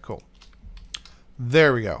 All right, cool.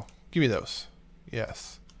 There we go. Give me those.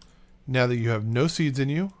 Yes. Now that you have no seeds in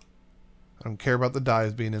you, I don't care about the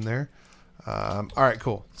dyes being in there. All right,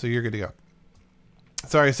 cool. So you're good to go.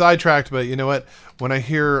 Sorry, sidetracked, but you know what? When I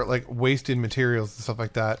hear like wasting materials and stuff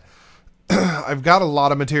like that, I've got a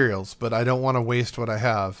lot of materials, but I don't want to waste what I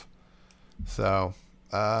have. So,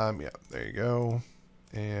 yeah, there you go.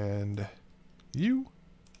 And you.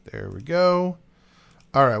 There we go.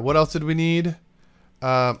 All right, what else did we need?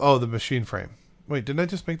 Oh, the machine frame. Wait, didn't I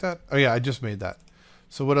just make that? Oh, yeah, I just made that.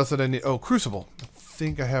 So what else did I need? Oh, crucible. I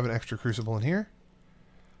think I have an extra crucible in here.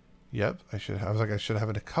 Yep, I should have. I was like, I should have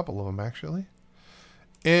a couple of them actually.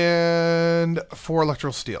 And 4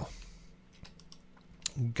 electrical steel.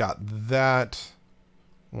 Got that.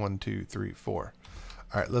 1, 2, 3, 4.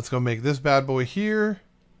 All right, let's go make this bad boy here.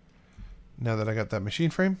 Now that I got that machine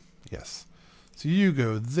frame. Yes. So you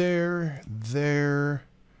go there, there.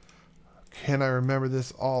 Can I remember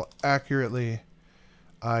this all accurately?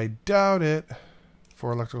 I doubt it.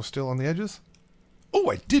 4 electrical steel on the edges. Oh,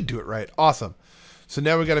 I did do it right. Awesome. So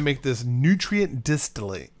now we got to make this nutrient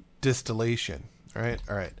distillation. All right.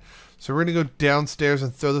 All right. So we're going to go downstairs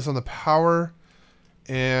and throw this on the power.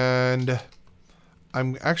 And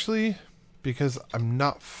I'm actually, because I'm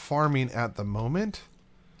not farming at the moment,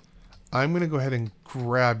 I'm going to go ahead and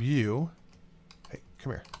grab you. Hey,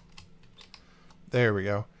 come here. There we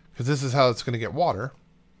go. Because this is how it's going to get water.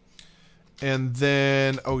 And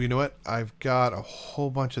then, oh, you know what? I've got a whole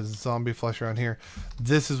bunch of zombie flesh around here.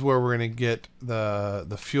 This is where we're going to get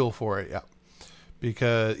the fuel for it. Yeah.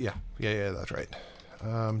 Because, yeah, that's right.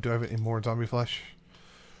 Do I have any more zombie flesh?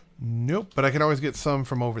 Nope. But I can always get some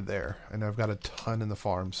from over there. And I've got a ton in the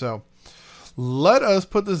farm. So let us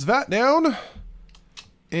put this vat down.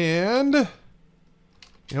 And you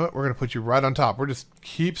know what? We're going to put you right on top. We're just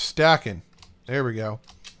keep stacking. There we go.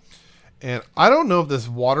 And I don't know if this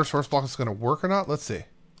water source block is going to work or not. Let's see.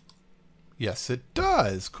 Yes, it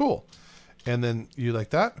does. Cool. And then you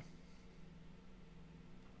like that?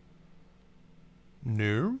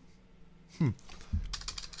 No.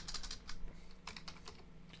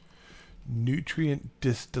 Nutrient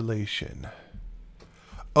distillation.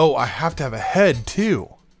 Oh, I have to have a head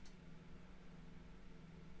too.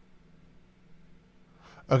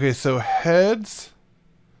 Okay, so heads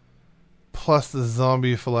plus the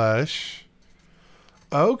zombie flesh.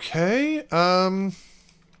 Okay. Dump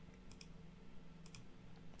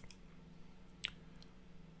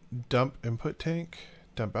input tank.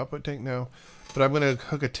 Dump output tank, no. But I'm going to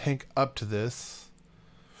hook a tank up to this.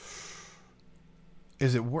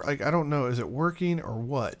 Is it like, I don't know. Is it working or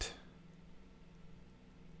what?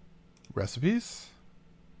 Recipes.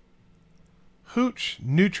 Hooch.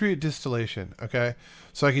 Nutrient distillation. Okay.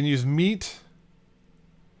 So I can use meat.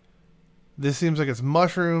 This seems like it's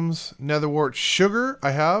mushrooms, netherwort, sugar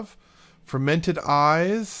I have. Fermented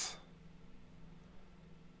eyes.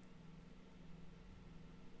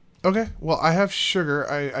 Okay, well, I have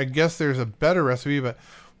sugar. I guess there's a better recipe, but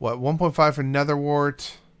what, 1.5 for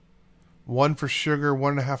netherwort, 1 for sugar,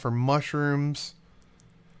 1.5 for mushrooms,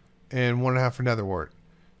 and 1.5 for netherwort.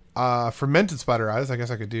 Fermented spider eyes, I guess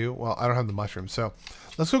I could do. Well, I don't have the mushrooms, so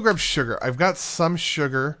let's go grab sugar. I've got some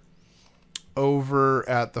sugar over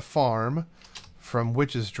at the farm from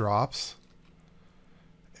Witch's Drops.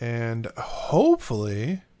 And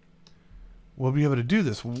hopefully we'll be able to do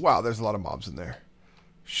this. Wow, there's a lot of mobs in there.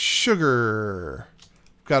 Sugar.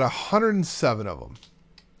 Got 107 of them.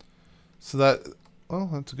 So that, well,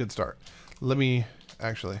 that's a good start. Let me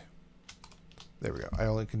actually, there we go. I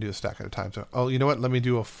only can do a stack at a time. So, oh, you know what? Let me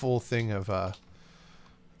do a full thing of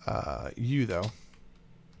you though.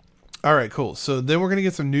 All right, cool. So then we're going to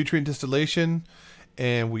get some nutrient distillation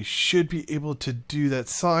and we should be able to do that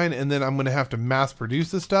sign. And then I'm going to have to mass produce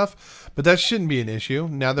this stuff, but that shouldn't be an issue.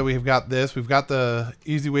 Now that we've got this, we've got the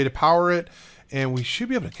easy way to power it and we should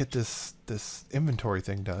be able to get this inventory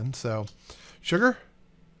thing done. So sugar.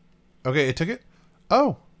 Okay. It took it.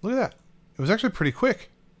 Oh, look at that. It was actually pretty quick.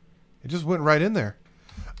 It just went right in there.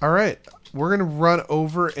 All right. We're going to run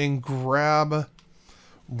over and grab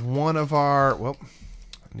one of our, well,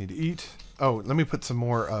 I need to eat. Oh, let me put some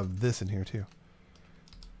more of this in here too.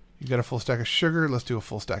 You got a full stack of sugar. Let's do a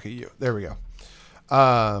full stack of you. There we go.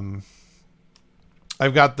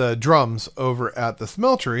 I've got the drums over at the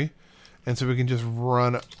smeltery. And so we can just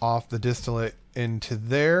run off the distillate into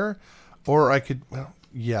there. Or I could, well,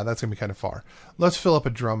 yeah, that's going to be kind of far. Let's fill up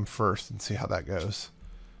a drum first and see how that goes.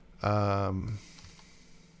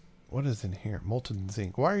 What is in here? Molten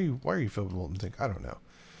zinc. Why are you filled with molten zinc? I don't know.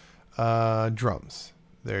 Drums.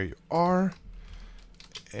 There you are.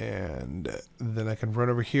 And then I can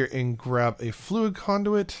run over here and grab a fluid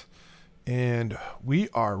conduit. And we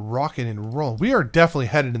are rocking and rolling. We are definitely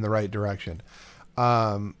headed in the right direction.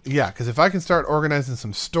 Yeah, because if I can start organizing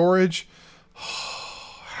some storage,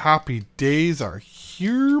 happy days are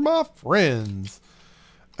here, my friends.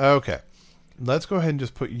 Okay. Let's go ahead and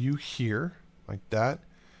just put you here like that.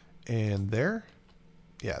 And there.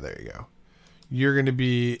 Yeah, there you go. You're going to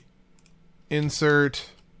be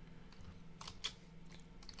insert.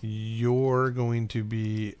 You're going to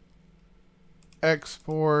be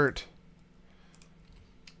export.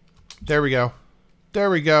 There we go.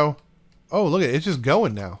 There we go. Oh, look at it. It's just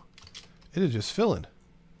going now. It is just filling.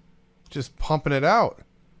 Just pumping it out.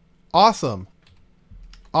 Awesome.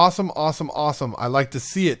 Awesome, awesome, awesome. I like to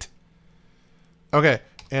see it. Okay,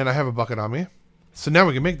 and I have a bucket on me. So now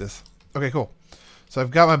we can make this. Okay, cool. So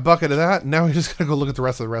I've got my bucket of that. Now we just gotta go look at the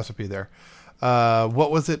rest of the recipe there.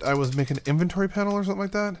 What was it? I was making an inventory panel or something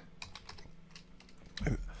like that?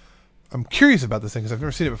 I'm curious about this thing because I've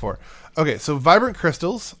never seen it before. Okay, so vibrant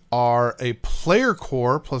crystals are a player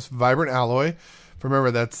core plus vibrant alloy.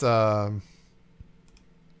 Remember, that's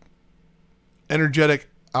energetic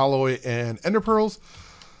alloy and ender pearls.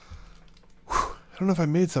 Whew, I don't know if I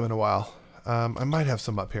made some in a while. I might have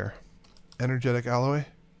some up here. Energetic alloy.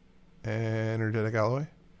 Energetic alloy.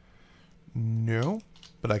 No,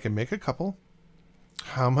 but I can make a couple.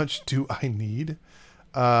 How much do I need?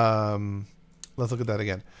 Let's look at that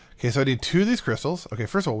again. Okay, so I need 2 of these crystals. Okay,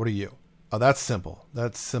 first of all, what are you? Oh, that's simple.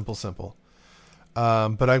 That's simple, simple.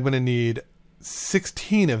 But I'm going to need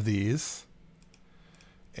 16 of these.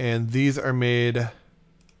 And these are made...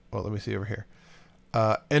 Well, let me see over here.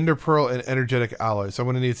 Ender pearl and energetic alloy. So I'm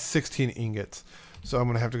going to need 16 ingots. So I'm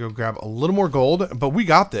going to have to go grab a little more gold. But we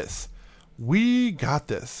got this. We got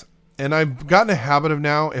this. And I've gotten a habit of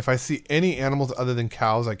now, if I see any animals other than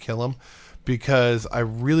cows, I kill them. Because I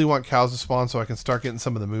really want cows to spawn so I can start getting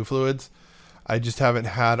some of the moo fluids. I just haven't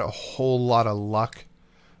had a whole lot of luck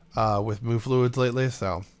with moo fluids lately.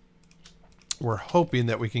 So we're hoping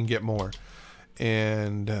that we can get more.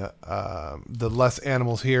 And the less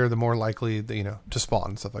animals here, the more likely, to spawn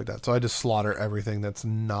and stuff like that. So I just slaughter everything that's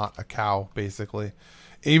not a cow, basically.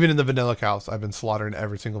 Even in the vanilla cows, I've been slaughtering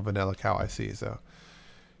every single vanilla cow I see. So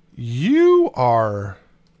you are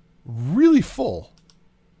really full.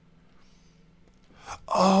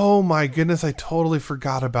 Oh my goodness, I totally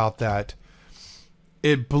forgot about that.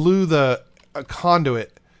 It blew the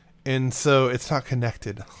conduit, and so it's not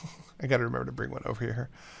connected. I gotta remember to bring one over here.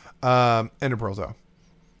 Ender pearls, though.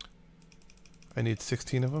 I need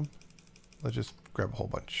 16 of them. Let's just grab a whole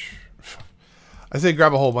bunch. I say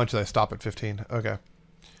grab a whole bunch and I stop at 15. Okay.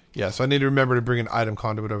 Yeah, so I need to remember to bring an item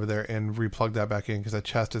conduit over there and replug that back in because that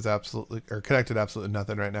chest is absolutely, or connected absolutely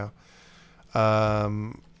nothing right now.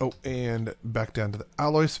 Oh, and back down to the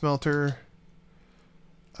alloy smelter.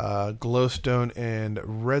 Glowstone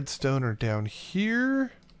and redstone are down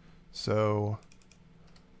here. So,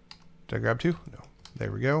 did I grab 2? No.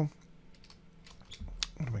 There we go.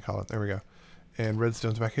 What do we call it? There we go. And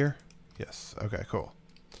redstone's back here? Yes. Okay, cool.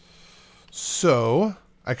 So,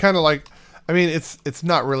 I kind of like... I mean, it's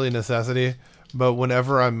not really a necessity, but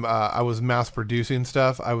whenever I was mass producing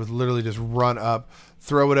stuff, I would literally just run up,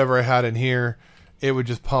 throw whatever I had in here, it would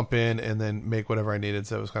just pump in and then make whatever I needed,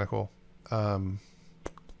 so it was kind of cool.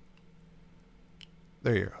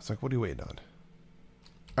 There you go. It's like, what are you waiting on?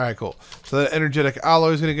 Alright, cool. So that energetic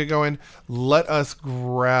alloy is going to get going. Let us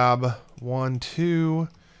grab 1, 2,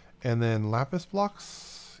 and then lapis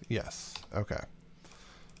blocks. Yes. Okay.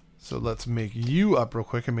 So let's make you up real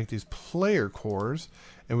quick and make these player cores.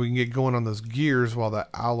 And we can get going on those gears while the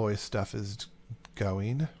alloy stuff is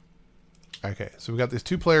going. Okay, so we got these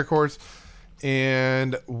 2 player cores.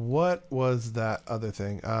 And what was that other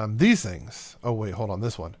thing? These things. Oh, wait, hold on.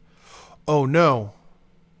 This one. Oh, no.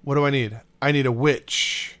 What do I need? I need a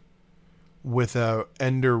witch with a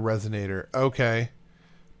ender resonator. Okay.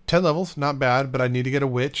 10 levels, not bad, but I need to get a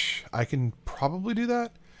witch. I can probably do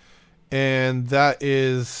that. And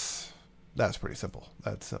that's pretty simple.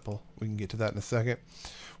 That's simple. We can get to that in a second.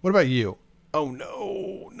 What about you? Oh,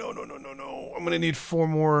 no. No, no, no, no, no. I'm going to need 4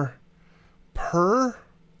 more per.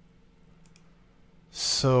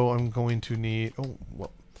 So I'm going to need... Oh,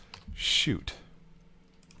 well, shoot.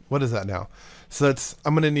 What is that now? So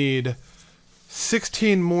I'm going to need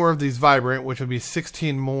 16 more of these vibrant, which would be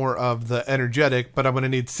 16 more of the energetic, but I'm going to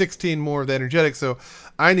need 16 more of the energetic, so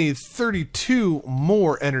I need 32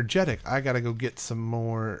 more energetic. I got to go get some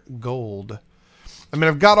more gold. I mean,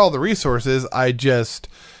 I've got all the resources.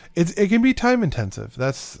 It can be time intensive.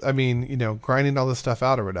 Grinding all this stuff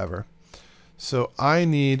out or whatever. So I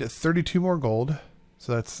need 32 more gold.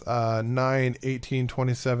 So that's 9, 18,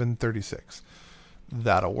 27, 36.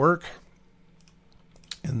 That'll work.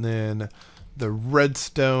 And then the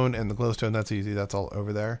redstone and the glowstone, that's easy. That's all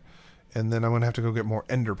over there. And then I'm going to have to go get more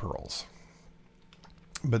ender pearls.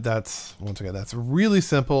 But once again, that's really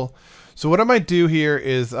simple. So what I might do here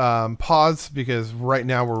is pause, because right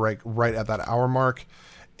now we're right at that hour mark.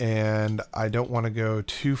 And I don't want to go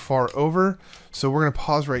too far over. So we're going to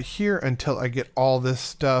pause right here until I get all this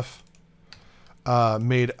stuff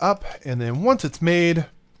made up. And then once it's made,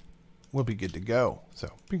 we'll be good to go.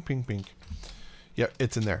 So, pink, pink, pink. Yep,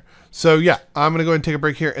 it's in there. So yeah, I'm going to go ahead and take a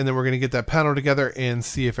break here, and then we're going to get that panel together and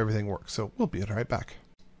see if everything works. So we'll be right back.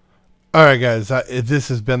 All right, guys, this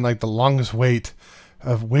has been like the longest wait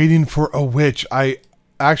of waiting for a witch. I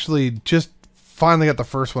actually just finally got the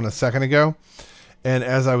first one a second ago, and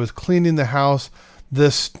as I was cleaning the house,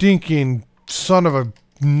 the stinking son of a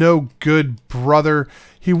no good brother,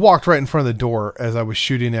 he walked right in front of the door as I was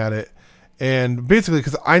shooting at it, and basically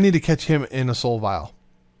because I need to catch him in a soul vial,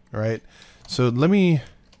 right? So let me...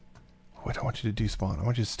 I don't want you to despawn. I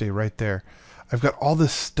want you to stay right there. I've got all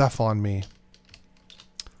this stuff on me.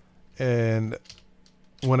 And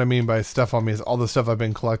what I mean by stuff on me is all the stuff I've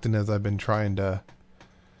been collecting as I've been trying to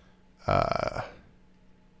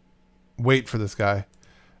wait for this guy.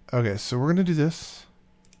 Okay, so we're going to do this.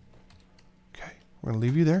 Okay, we're going to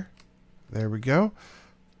leave you there. There we go.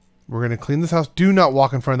 We're going to clean this house. Do not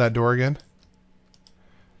walk in front of that door again.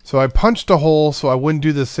 So I punched a hole so I wouldn't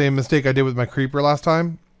do the same mistake I did with my creeper last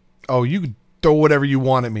time. Oh, you can throw whatever you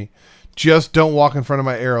want at me. Just don't walk in front of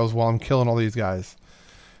my arrows while I'm killing all these guys.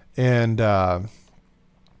 And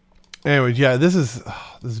anyway, yeah, this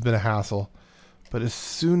has been a hassle. But as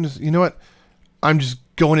soon as... You know what? I'm just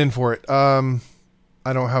going in for it. I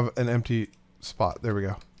don't have an empty spot. There we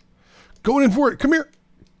go. Going in for it. Come here.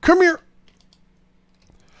 Come here.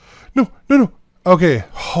 No, no, no. Okay.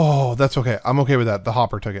 Oh, that's okay. I'm okay with that. The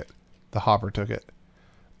hopper took it. The hopper took it.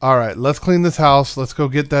 All right. Let's clean this house. Let's go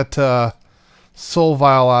get that soul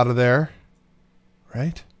vial out of there.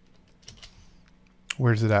 Right?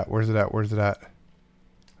 Where's it at? Where's it at? Where's it at?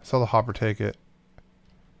 I saw the hopper take it.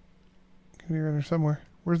 Can be around here somewhere.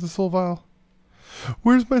 Where's the soul vial?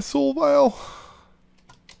 Where's my soul vial?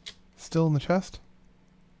 Still in the chest?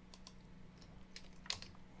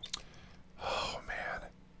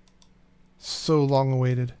 So long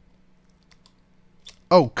awaited.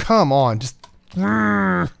 Oh, come on. Just...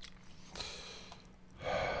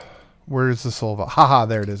 Where's the soul vial? Haha,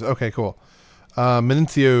 there it is. Okay, cool.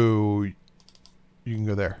 Menencio, you can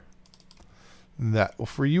go there. That will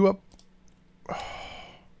free you up.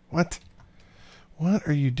 What? What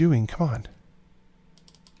are you doing? Come on.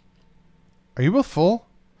 Are you both full?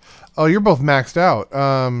 Oh, you're both maxed out.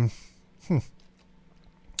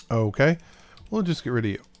 Okay. We'll just get rid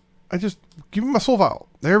of you. I just give me my soul vial.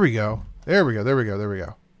 There we go. There we go. There we go. There we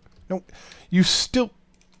go. No, you still.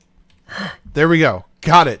 There we go.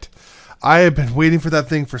 Got it. I have been waiting for that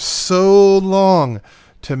thing for so long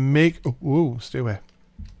to make. Ooh, stay away.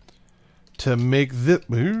 To make this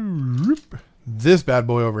bad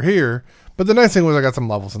boy over here. But the nice thing was I got some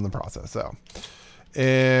levels in the process. So,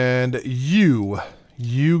 and you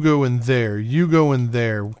go in there. You go in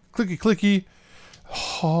there. Clicky clicky.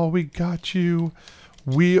 Oh, we got you.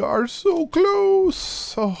 We are so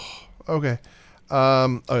close. Oh, okay.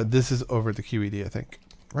 This is over at the QED, I think.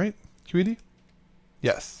 Right? QED?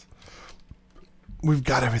 Yes. We've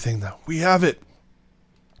got everything, though. We have it.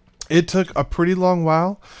 It took a pretty long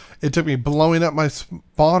while. It took me blowing up my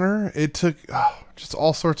spawner. It took just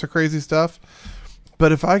all sorts of crazy stuff.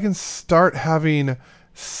 But if I can start having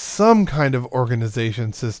some kind of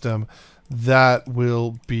organization system, that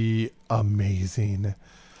will be amazing.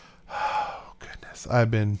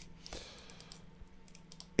 I've been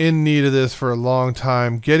in need of this for a long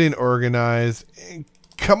time. Getting organized.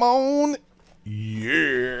 Come on.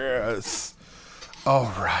 Yes.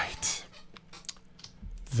 All right.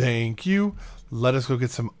 Thank you. Let us go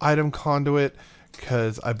get some item conduit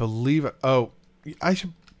because I believe... Oh, I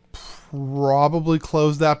should probably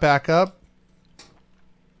close that back up.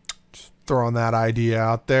 Just throwing that idea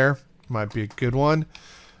out there. Might be a good one.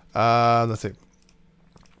 Let's see.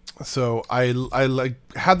 So I like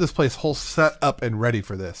had this place whole set up and ready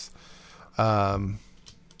for this.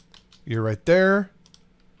 You're right there,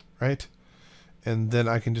 right? And then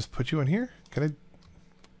I can just put you in here. Can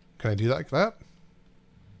I do that like that?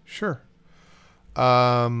 Sure.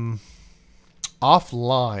 Offline.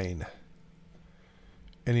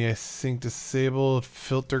 Any async disabled,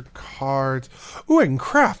 filter cards. Ooh, I can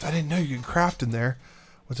craft. I didn't know you could craft in there.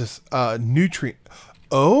 What's this? Nutrient.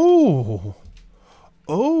 Oh.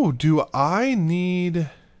 Oh, do I need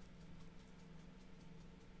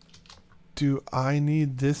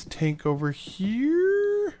this tank over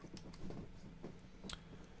here?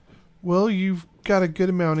 Well, you've got a good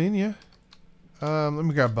amount in you. Let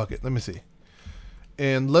me grab a bucket. Let me see.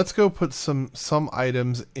 And let's go put some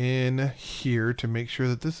items in here to make sure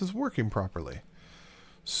that this is working properly.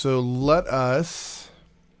 So let us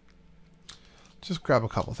just grab a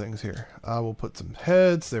couple things here. We'll put some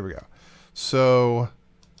heads. There we go. So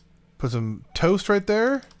put some toast right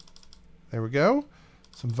there. There we go.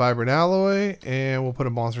 some vibrant alloy, and we'll put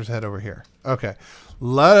a monster's head over here. Okay,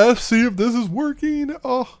 let us see if this is working.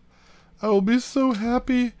 Oh, I will be so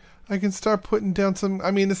happy. I can start putting down some,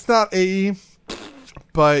 I mean, it's not AE,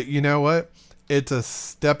 but you know what? It's a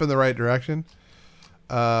step in the right direction.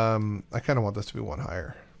 I kind of want this to be one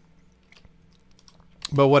higher.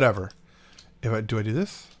 But whatever. Do I do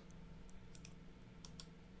this?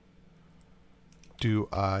 Do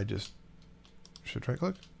I just... Should I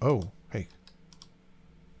click? Oh, hey.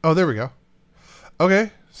 Oh, there we go.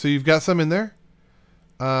 Okay, so you've got some in there.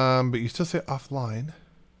 But you still say offline.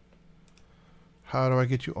 How do I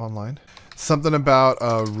get you online? Something about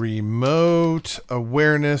a remote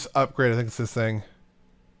awareness upgrade. I think it's this thing.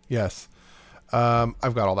 Yes.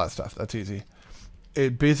 I've got all that stuff. That's easy.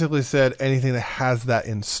 It basically said anything that has that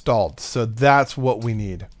installed. So that's what we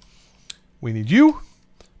need. We need you.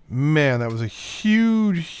 Man, that was a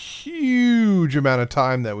huge, huge amount of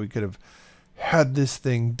time that we could have had this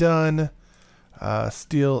thing done.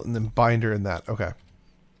 Steel and then binder and that. Okay.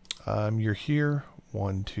 You're here.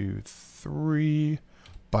 1, 2, 3.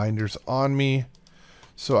 Binders on me.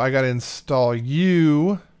 So I got to install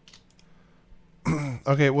you.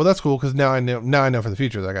 Okay, well that's cool because now I know for the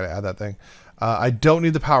future that I got to add that thing. I don't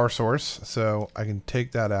need the power source, so I can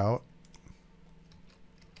take that out.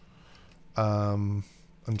 I'm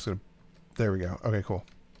just gonna. There we go. Okay, cool.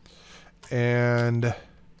 And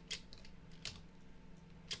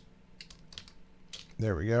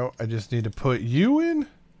there we go. I just need to put you in,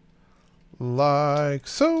 like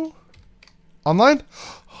so. Online.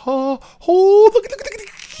 Oh, look!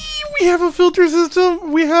 We have a filter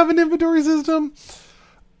system. We have an inventory system.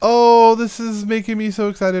 Oh, this is making me so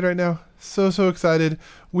excited right now. So excited.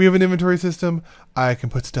 We have an inventory system. I can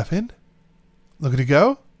put stuff in. Look at it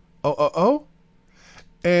go. Oh.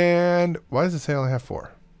 And why does it say I only have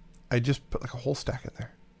 4? I just put like a whole stack in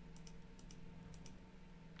there.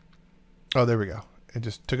 Oh, there we go. It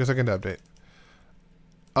just took a second to update.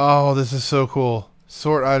 Oh, this is so cool.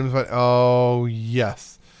 Sort items by... Oh,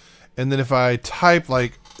 yes. And then if I type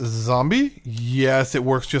like zombie, yes, it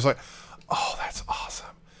works just like... Oh, that's awesome.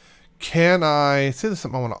 Can I say there's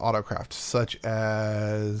something I want to autocraft, such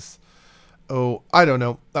as... Oh, I don't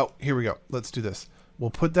know. Oh, here we go. Let's do this. We'll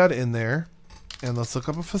put that in there. And let's look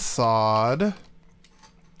up a facade.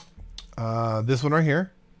 This one right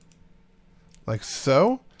here. Like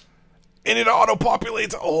so. And it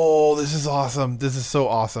auto-populates. Oh, this is awesome. This is so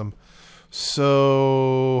awesome.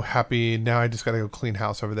 So happy. Now I just got to go clean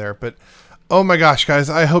house over there. But... Oh my gosh, guys,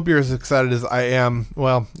 I hope you're as excited as I am.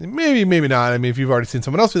 Well, maybe not. I mean, if you've already seen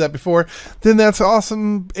someone else do that before, then that's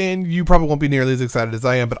awesome, and you probably won't be nearly as excited as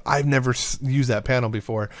I am, but I've never used that panel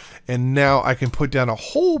before, and now I can put down a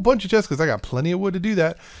whole bunch of chests, because I got plenty of wood to do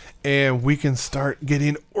that, and we can start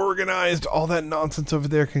getting organized. All that nonsense over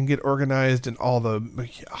there can get organized, and all the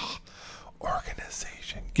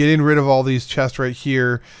organization. Getting rid of all these chests right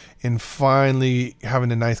here, and finally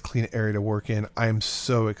having a nice clean area to work in. I am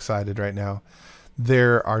so excited right now.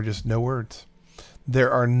 There are just no words.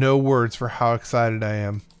 There are no words for how excited I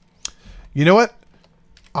am. You know what?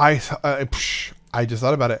 I just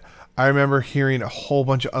thought about it. I remember hearing a whole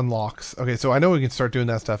bunch of unlocks. Okay, so I know we can start doing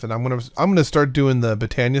that stuff, and I'm gonna start doing the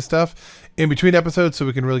Britannia stuff in between episodes so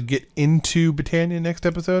we can really get into Britannia next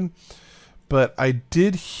episode. But I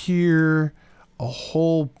did hear a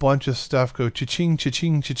whole bunch of stuff go cha-ching,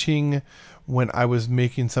 cha-ching, cha-ching when I was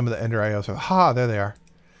making some of the Ender IO. So, there they are.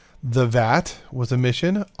 The VAT was a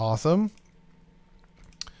mission. Awesome.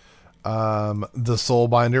 The Soul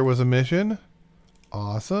Binder was a mission.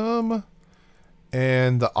 Awesome.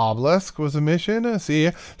 And the Obelisk was a mission. See,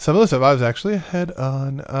 some of the stuff I was actually ahead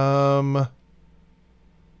on.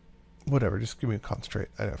 Whatever, just give me a concentrate.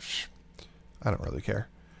 I don't really care.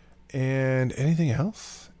 And anything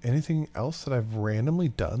else? Anything else that I've randomly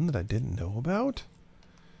done that I didn't know about?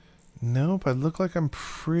 Nope, I look like I'm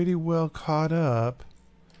pretty well caught up.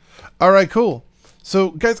 Alright, cool. So,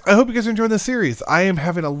 guys, I hope you guys are enjoying this series. I am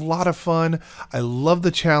having a lot of fun. I love the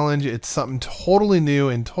challenge. It's something totally new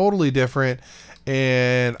and totally different.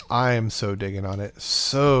 And I am so digging on it.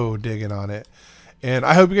 So digging on it. And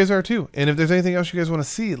I hope you guys are too. And if there's anything else you guys want to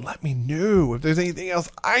see, let me know. If there's anything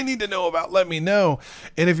else I need to know about, let me know.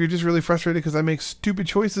 And if you're just really frustrated because I make stupid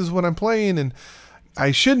choices when I'm playing and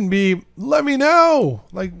I shouldn't be, let me know.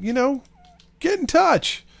 Like, you know, get in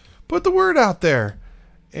touch. Put the word out there.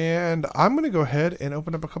 And I'm going to go ahead and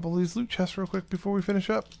open up a couple of these loot chests real quick before we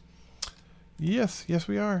finish up. Yes,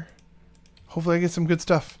 we are. Hopefully I get some good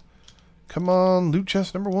stuff. Come on, loot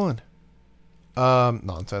chest number 1.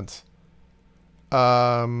 Nonsense.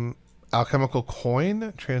 Alchemical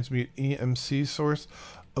coin, transmute EMC source.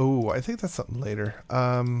 Oh, I think that's something later.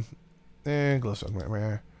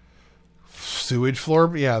 Glowstone. Sewage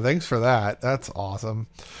floor. Yeah, thanks for that. That's awesome.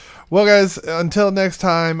 Well, guys, until next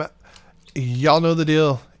time, y'all know the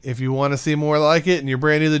deal. If you want to see more like it and you're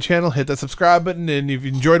brand new to the channel, hit that subscribe button. And if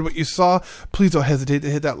you enjoyed what you saw, please don't hesitate to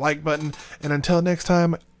hit that like button. And until next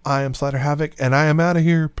time, I am Slider Havoc, and I am out of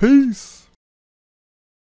here. Peace.